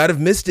 You would not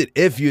have missed it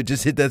if you had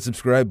just hit that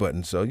subscribe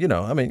button. So, if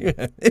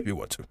you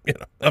want to,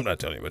 I'm not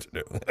telling you what to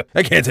do.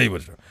 I can't tell you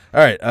what to do.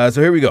 All right,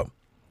 so here we go.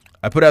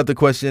 I put out the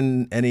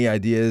question, any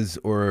ideas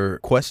or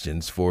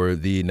questions for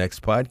the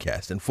next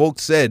podcast? And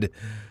folks said,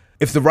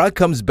 if The Rock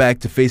comes back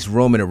to face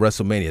Roman at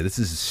WrestleMania, this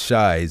is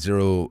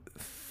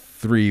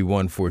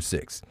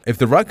Shy03146. If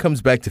The Rock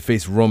comes back to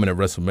face Roman at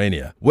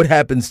WrestleMania, what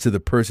happens to the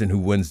person who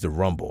wins the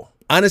Rumble?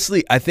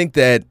 Honestly, I think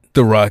that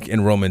The Rock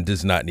and Roman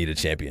does not need a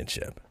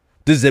championship.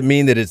 Does it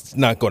mean that it's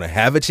not going to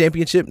have a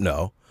championship?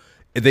 No.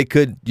 They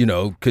could,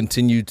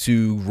 continue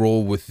to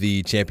roll with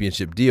the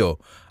championship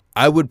deal.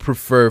 I would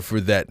prefer for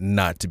that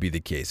not to be the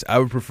case. I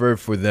would prefer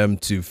for them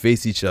to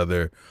face each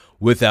other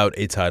without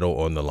a title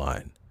on the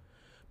line.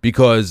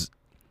 Because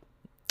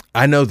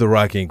I know The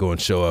Rock ain't going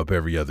to show up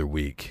every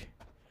week.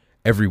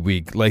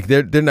 Like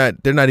they're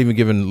not even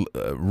giving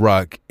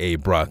Rock a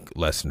Brock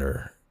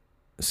Lesnar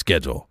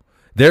schedule.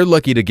 They're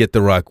lucky to get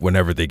The Rock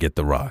whenever they get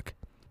The Rock.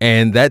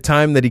 And that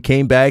time that he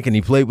came back and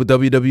he played with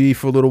WWE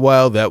for a little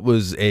while, that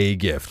was a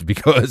gift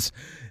because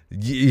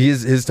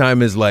his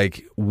time is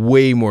like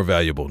way more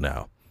valuable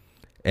now.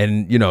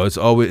 And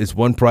it's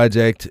one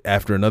project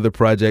after another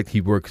project.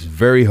 He works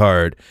very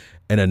hard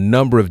in a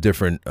number of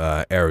different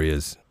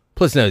areas.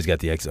 Plus now he's got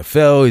the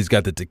XFL, he's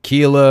got the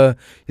tequila,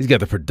 he's got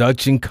the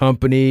production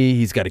company,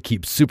 he's got to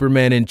keep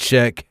Superman in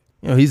check.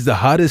 He's the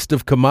hottest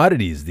of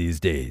commodities these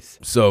days.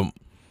 So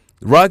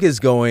Rock is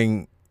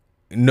going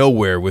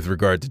nowhere with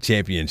regard to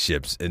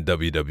championships in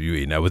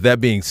WWE. Now, with that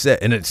being said,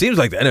 and it seems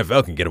like the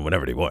NFL can get him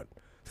whenever they want.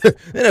 The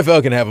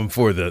NFL can have him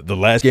for the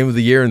last game of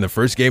the year and the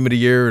first game of the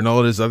year and all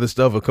of this other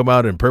stuff will come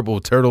out in purple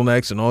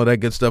turtlenecks and all that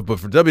good stuff. But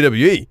for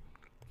WWE,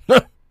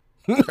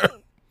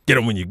 get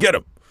him when you get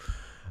him.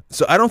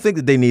 So I don't think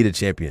that they need a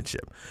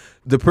championship.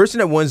 The person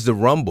that wins the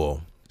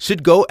Rumble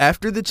should go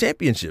after the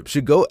championship,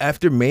 should go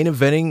after main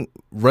eventing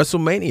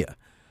WrestleMania.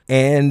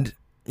 And,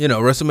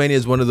 WrestleMania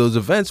is one of those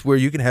events where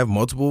you can have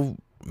multiple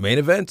main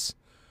events.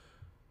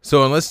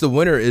 So unless the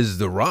winner is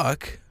The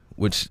Rock,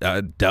 which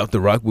I doubt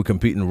The Rock would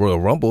compete in the Royal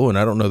Rumble, and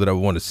I don't know that I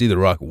would want to see The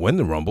Rock win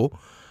the Rumble,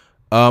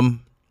 have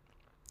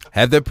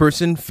that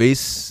person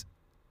face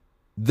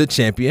the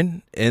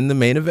champion in the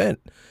main event.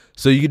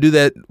 So you could do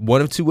that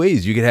one of two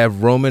ways. You could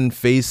have Roman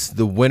face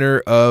the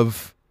winner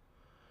of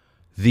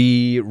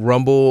the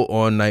Rumble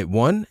on night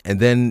 1, and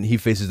then he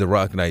faces The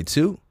Rock night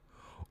 2,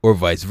 or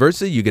vice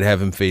versa. You could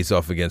have him face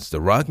off against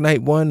The Rock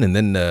night 1, and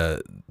then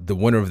the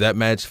winner of that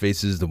match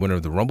faces the winner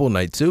of the Rumble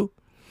night 2.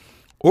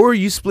 Or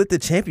you split the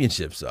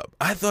championships up.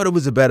 I thought it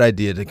was a bad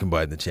idea to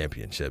combine the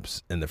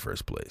championships in the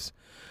first place.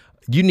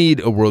 You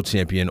need a world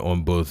champion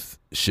on both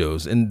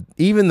shows. And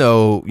even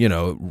though,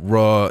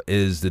 Raw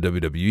is the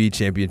WWE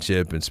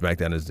Championship and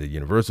SmackDown is the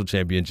Universal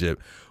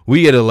Championship,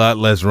 we get a lot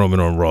less Roman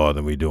on Raw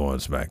than we do on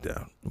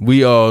SmackDown.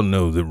 We all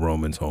know that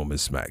Roman's home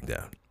is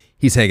SmackDown.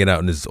 He's hanging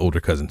out in his older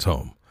cousin's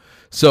home.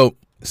 So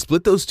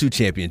split those two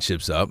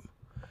championships up.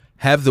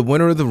 Have the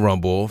winner of the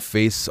Rumble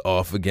face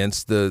off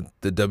against the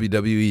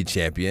WWE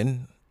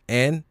champion.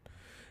 And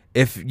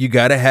if you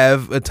got to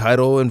have a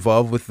title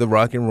involved with The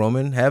Rock and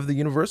Roman, have the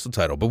Universal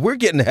title. But we're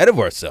getting ahead of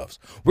ourselves.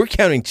 We're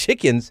counting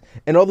chickens,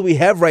 and all that we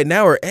have right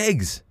now are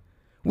eggs.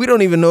 We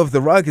don't even know if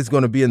The Rock is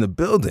going to be in the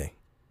building.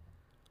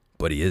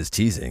 But he is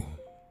teasing,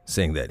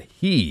 saying that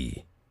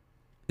he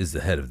is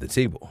the head of the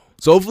table.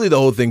 So hopefully the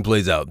whole thing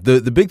plays out.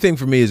 The big thing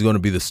for me is going to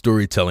be the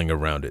storytelling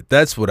around it.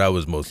 That's what I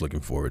was most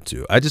looking forward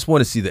to. I just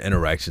want to see the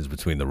interactions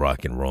between The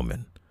Rock and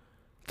Roman.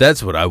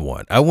 That's what I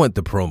want. I want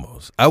the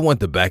promos. I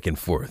want the back and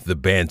forth, the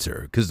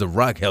banter, because The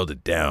Rock held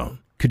it down.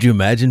 Could you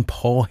imagine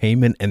Paul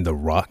Heyman and The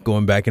Rock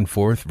going back and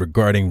forth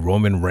regarding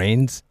Roman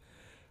Reigns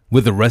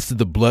with the rest of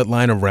the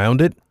bloodline around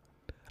it?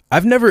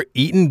 I've never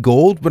eaten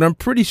gold, but I'm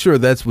pretty sure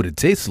that's what it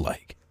tastes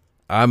like.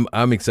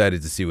 I'm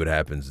excited to see what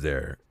happens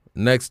there.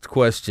 Next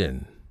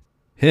question.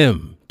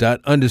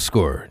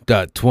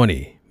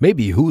 Him._.20.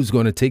 Maybe who's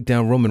going to take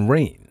down Roman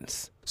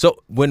Reigns? So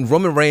when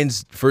Roman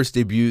Reigns first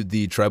debuted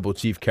the Tribal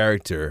Chief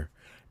character,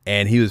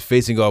 and he was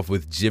facing off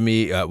with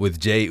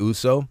Jey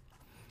Uso,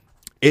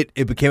 it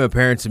became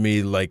apparent to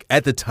me, like,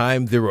 at the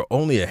time, there were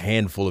only a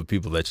handful of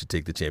people that should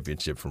take the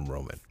championship from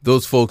Roman.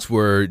 Those folks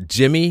were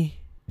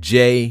Jimmy,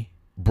 Jey,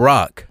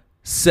 Brock,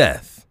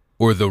 Seth,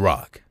 or The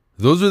Rock.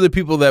 Those were the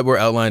people that were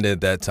outlined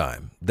at that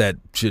time that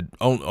should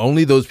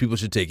only those people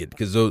should take it,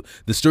 because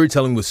the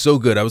storytelling was so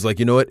good. I was like,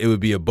 you know what? It would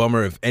be a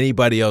bummer if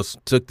anybody else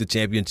took the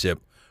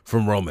championship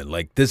from Roman.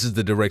 Like, this is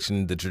the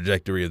direction, the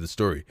trajectory of the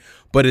story.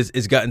 But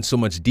it's gotten so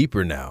much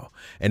deeper now.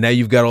 And now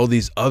you've got all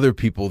these other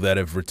people that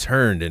have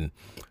returned, and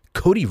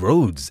Cody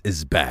Rhodes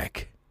is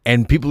back.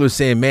 And people are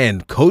saying,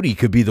 man, Cody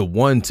could be the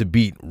one to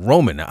beat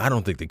Roman. Now, I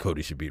don't think that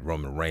Cody should beat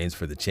Roman Reigns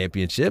for the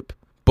championship,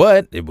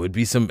 but it would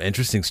be some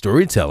interesting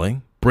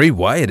storytelling. Bray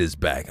Wyatt is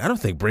back. I don't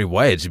think Bray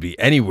Wyatt should be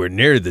anywhere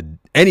near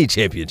any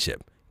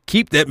championship.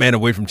 Keep that man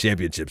away from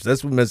championships.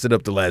 That's what messed it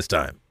up the last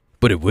time.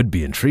 But it would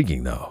be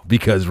intriguing, though,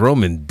 because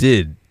Roman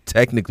did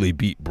technically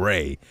beat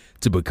Bray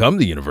to become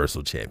the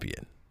Universal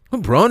Champion.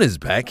 When Braun is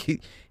back,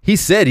 he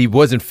said he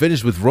wasn't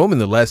finished with Roman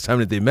the last time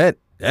that they met.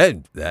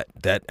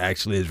 That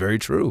actually is very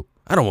true.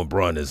 I don't want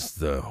Braun as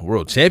the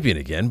world champion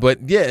again,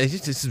 but yeah,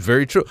 this is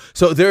very true.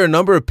 So there are a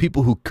number of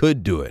people who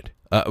could do it.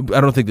 I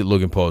don't think that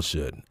Logan Paul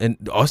should.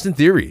 And Austin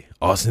Theory.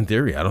 I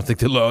don't think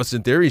that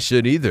Austin Theory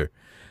should either.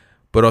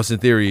 But Austin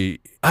Theory,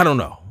 I don't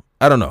know.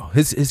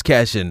 His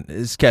cash-in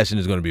is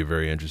going to be a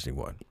very interesting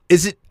one.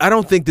 I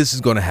don't think this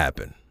is going to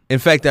happen. In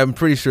fact, I'm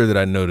pretty sure that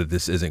I know that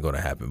this isn't going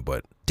to happen,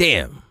 but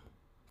damn,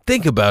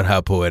 think about how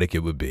poetic it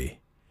would be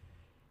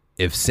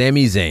if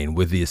Sami Zayn,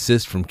 with the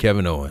assist from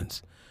Kevin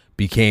Owens,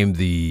 became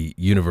the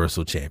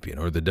Universal Champion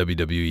or the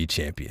WWE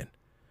Champion.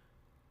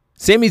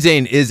 Sami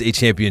Zayn is a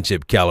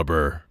championship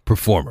caliber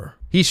performer.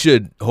 He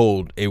should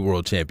hold a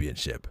world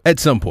championship at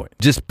some point,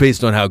 just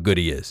based on how good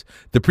he is.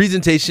 The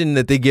presentation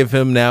that they give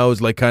him now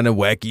is like kind of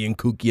wacky and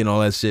kooky and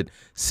all that shit.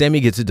 Sami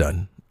gets it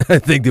done. I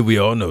think that we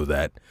all know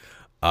that.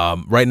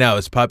 Right now,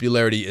 his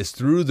popularity is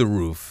through the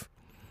roof,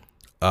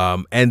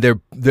 and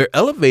they're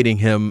elevating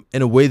him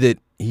in a way that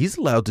he's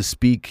allowed to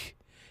speak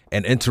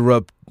and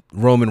interrupt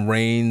Roman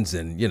Reigns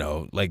and,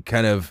 like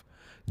kind of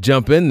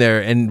jump in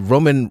there, and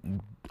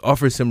Roman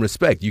offers him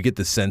respect. You get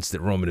the sense that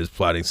Roman is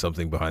plotting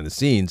something behind the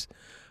scenes,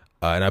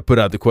 and I put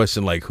out the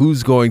question, like,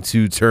 who's going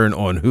to turn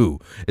on who?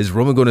 Is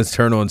Roman going to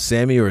turn on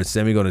Sami, or is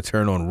Sami going to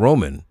turn on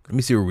Roman? Let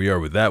me see where we are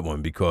with that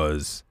one,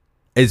 because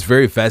it's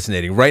very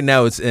fascinating. Right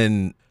now, it's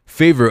in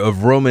favor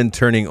of Roman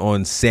turning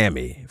on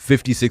Sami,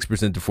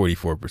 56% to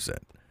 44%.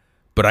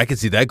 But I could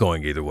see that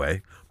going either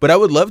way. But I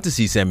would love to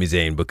see Sami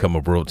Zayn become a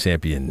world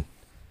champion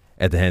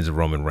at the hands of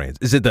Roman Reigns.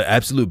 Is it the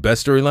absolute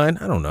best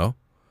storyline? I don't know.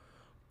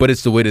 But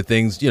it's the way that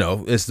things,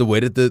 it's the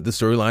way that the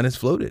storyline has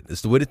floated.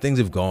 It's the way that things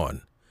have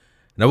gone.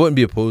 And I wouldn't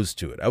be opposed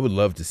to it. I would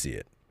love to see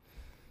it.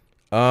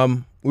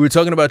 We were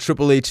talking about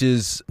Triple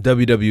H's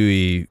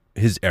WWE,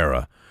 his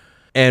era.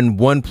 and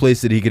one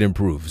place that he could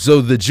improve.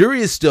 So the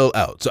jury is still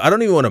out. So I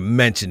don't even want to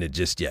mention it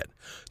just yet.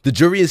 The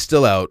jury is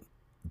still out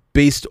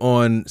based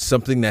on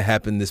something that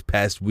happened this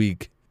past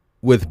week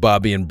with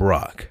Bobby and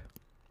Brock.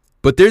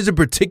 But there's a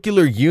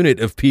particular unit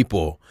of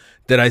people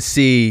that I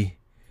see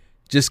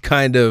just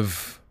kind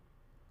of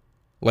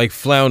like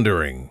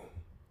floundering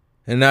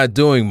and not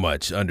doing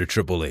much under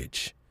Triple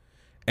H.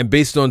 And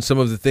based on some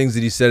of the things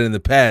that he said in the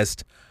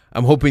past,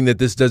 I'm hoping that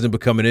this doesn't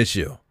become an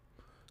issue.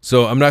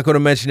 So I'm not going to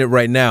mention it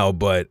right now,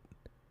 but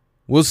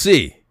we'll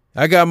see.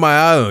 I got my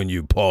eye on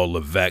you, Paul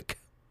Levesque.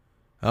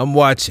 I'm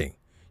watching.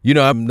 You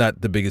know, I'm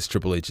not the biggest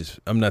Triple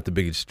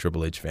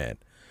H fan.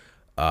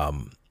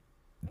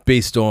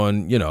 Based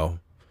on, you know,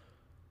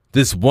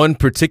 this one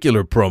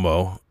particular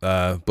promo.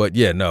 But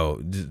yeah,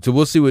 no. So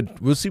we'll see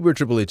where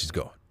Triple H is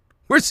going.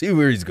 We'll see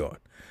where he's going.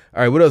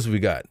 All right, what else have we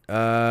got?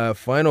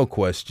 Final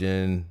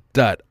question.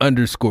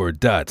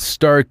 _.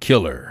 Star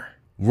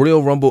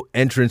Royal Rumble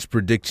entrance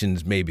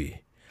predictions,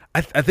 maybe.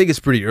 I think it's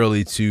pretty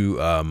early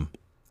to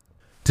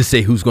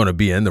say who's going to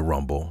be in the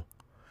Rumble.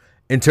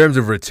 In terms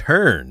of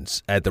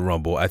returns at the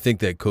Rumble, I think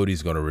that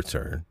Cody's going to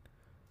return.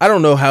 I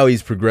don't know how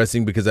he's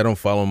progressing because I don't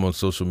follow him on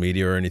social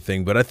media or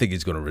anything, but I think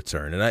he's going to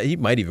return, and he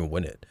might even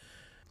win it.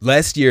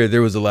 Last year,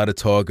 there was a lot of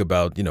talk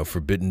about, you know,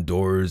 Forbidden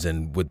Doors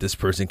and would this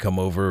person come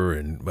over,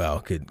 and, well,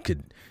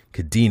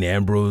 could Dean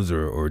Ambrose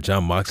or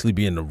Jon Moxley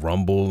be in the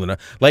Rumble? And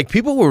like,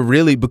 people were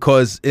really,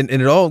 because, and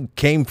it all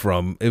came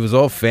from, it was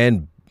all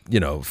fan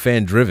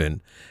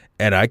driven,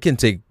 and I can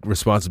take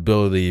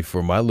responsibility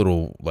for my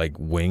little, like,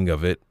 wing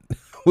of it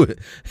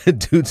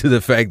due to the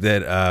fact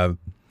that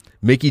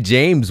Mickie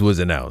James was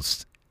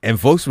announced, and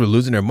folks were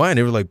losing their mind.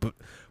 They were like, but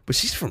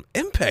she's from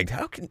Impact.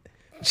 How can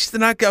she's the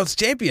Knockouts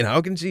champion?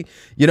 How can she?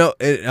 You know,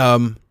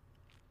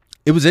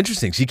 it was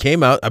interesting. She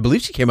came out. I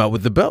believe she came out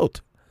with the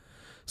belt.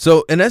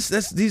 So, and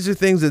these are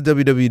things that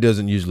WWE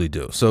doesn't usually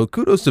do. So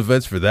kudos to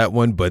Vince for that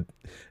one. But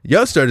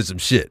y'all started some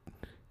shit.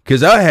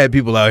 Because I had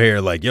people out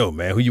here like, yo,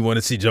 man, who you want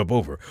to see jump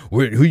over?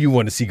 Who you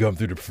want to see come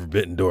through the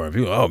Forbidden Door? And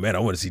people, oh, man, I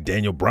want to see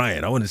Daniel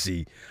Bryan. I want to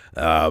see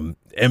MJF.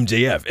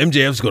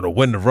 MJF's going to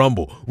win the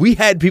Rumble. We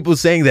had people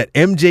saying that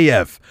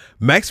MJF,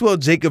 Maxwell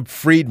Jacob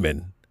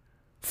Friedman,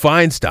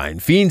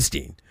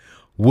 Feinstein,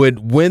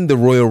 would win the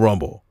Royal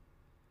Rumble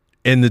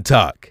in the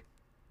talk.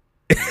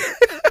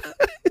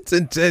 It's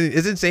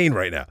insane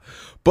right now.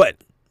 But,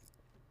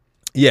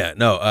 yeah,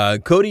 no,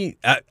 Cody,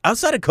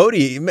 outside of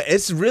Cody,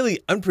 it's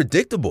really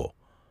unpredictable.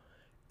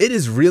 It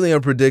is really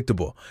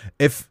unpredictable.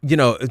 If, you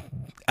know,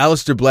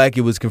 Aleister Black,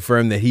 it was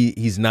confirmed that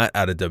he's not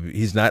out of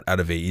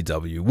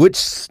AEW,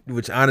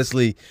 which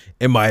honestly,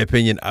 in my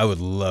opinion, I would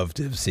love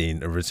to have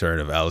seen a return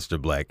of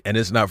Aleister Black. And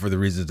it's not for the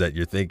reasons that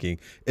you're thinking.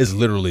 It's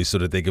literally so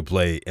that they could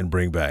play and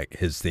bring back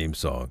his theme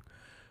song.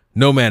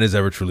 No man is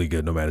ever truly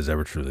good. No man is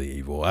ever truly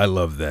evil. I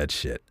love that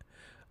shit.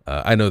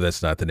 I know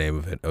that's not the name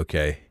of it.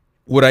 Okay.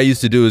 What I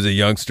used to do as a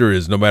youngster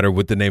is no matter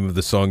what the name of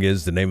the song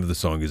is the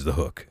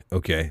hook.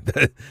 Okay.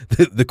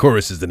 The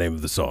chorus is the name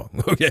of the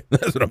song. Okay.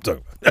 That's what I'm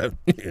talking about.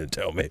 You can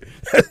tell me.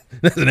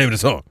 That's the name of the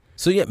song.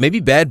 So yeah, maybe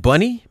Bad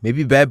Bunny.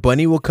 Maybe Bad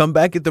Bunny will come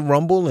back at the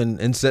Rumble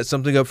and set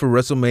something up for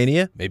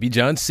WrestleMania. Maybe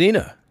John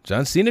Cena.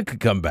 John Cena could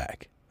come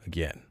back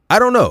again. I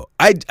don't know.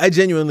 I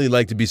genuinely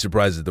like to be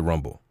surprised at the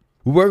Rumble.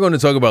 We're going to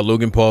talk about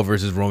Logan Paul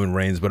versus Roman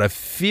Reigns, but I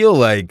feel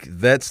like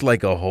that's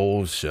like a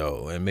whole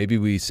show, and maybe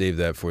we save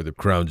that for the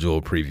Crown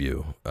Jewel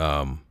preview.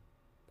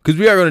 Because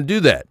we are going to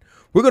do that.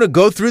 We're going to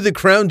go through the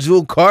Crown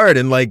Jewel card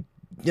and, like,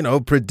 you know,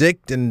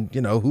 predict and,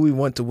 you know, who we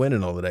want to win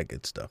and all of that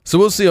good stuff. So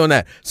we'll see on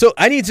that. So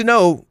I need to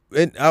know,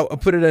 and I'll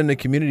put it in the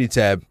community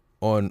tab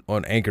on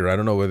Anchor. I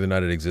don't know whether or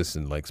not it exists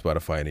in, like,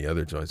 Spotify and any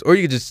other joints. Or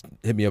you can just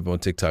hit me up on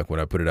TikTok when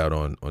I put it out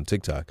on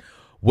TikTok.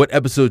 What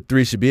episode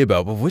 3 should be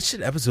about. But what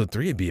should episode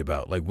 3 be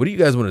about? Like, what do you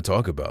guys want to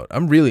talk about?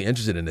 I'm really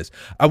interested in this.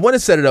 I want to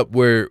set it up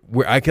where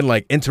I can,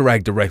 like,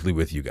 interact directly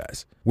with you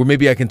guys. Where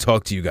maybe I can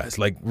talk to you guys.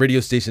 Like, radio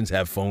stations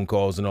have phone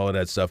calls and all of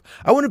that stuff.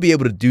 I want to be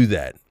able to do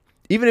that.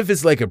 Even if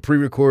it's like a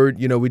pre-record,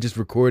 you know, we just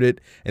record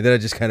it and then I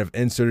just kind of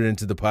insert it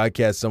into the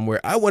podcast somewhere.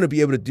 I want to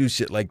be able to do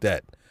shit like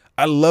that.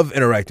 I love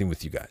interacting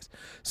with you guys.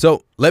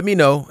 So let me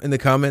know in the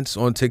comments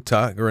on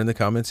TikTok or in the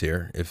comments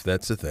here if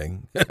that's a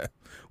thing.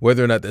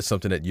 Whether or not that's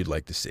something that you'd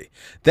like to see.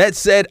 That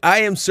said, I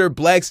am Sir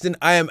Blackston.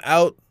 I am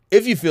out.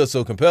 If you feel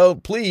so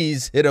compelled,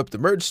 please hit up the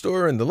merch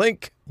store and the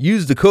link.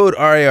 Use the code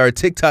RAR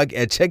TikTok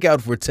at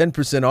checkout for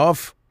 10%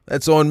 off.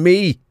 That's on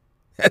me.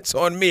 That's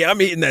on me.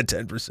 I'm eating that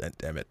 10%,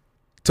 damn it.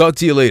 Talk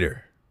to you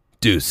later.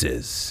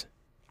 Deuces.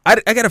 I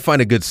got to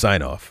find a good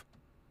sign-off.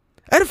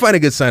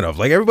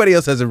 Like, everybody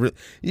else has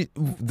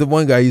the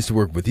one guy I used to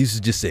work with, he used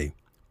to just say,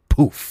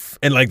 poof.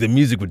 And, like, the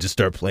music would just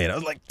start playing. I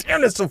was like, damn,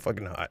 that's so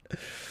fucking hot.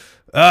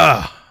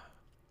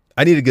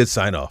 I need a good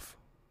sign-off.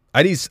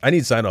 I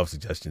need sign-off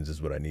suggestions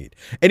is what I need.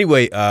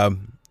 Anyway,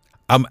 I'm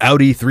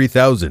Audi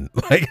 3000.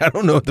 Like, I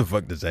don't know what the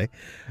fuck to say.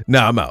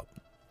 Nah, I'm out.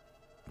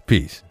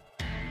 Peace.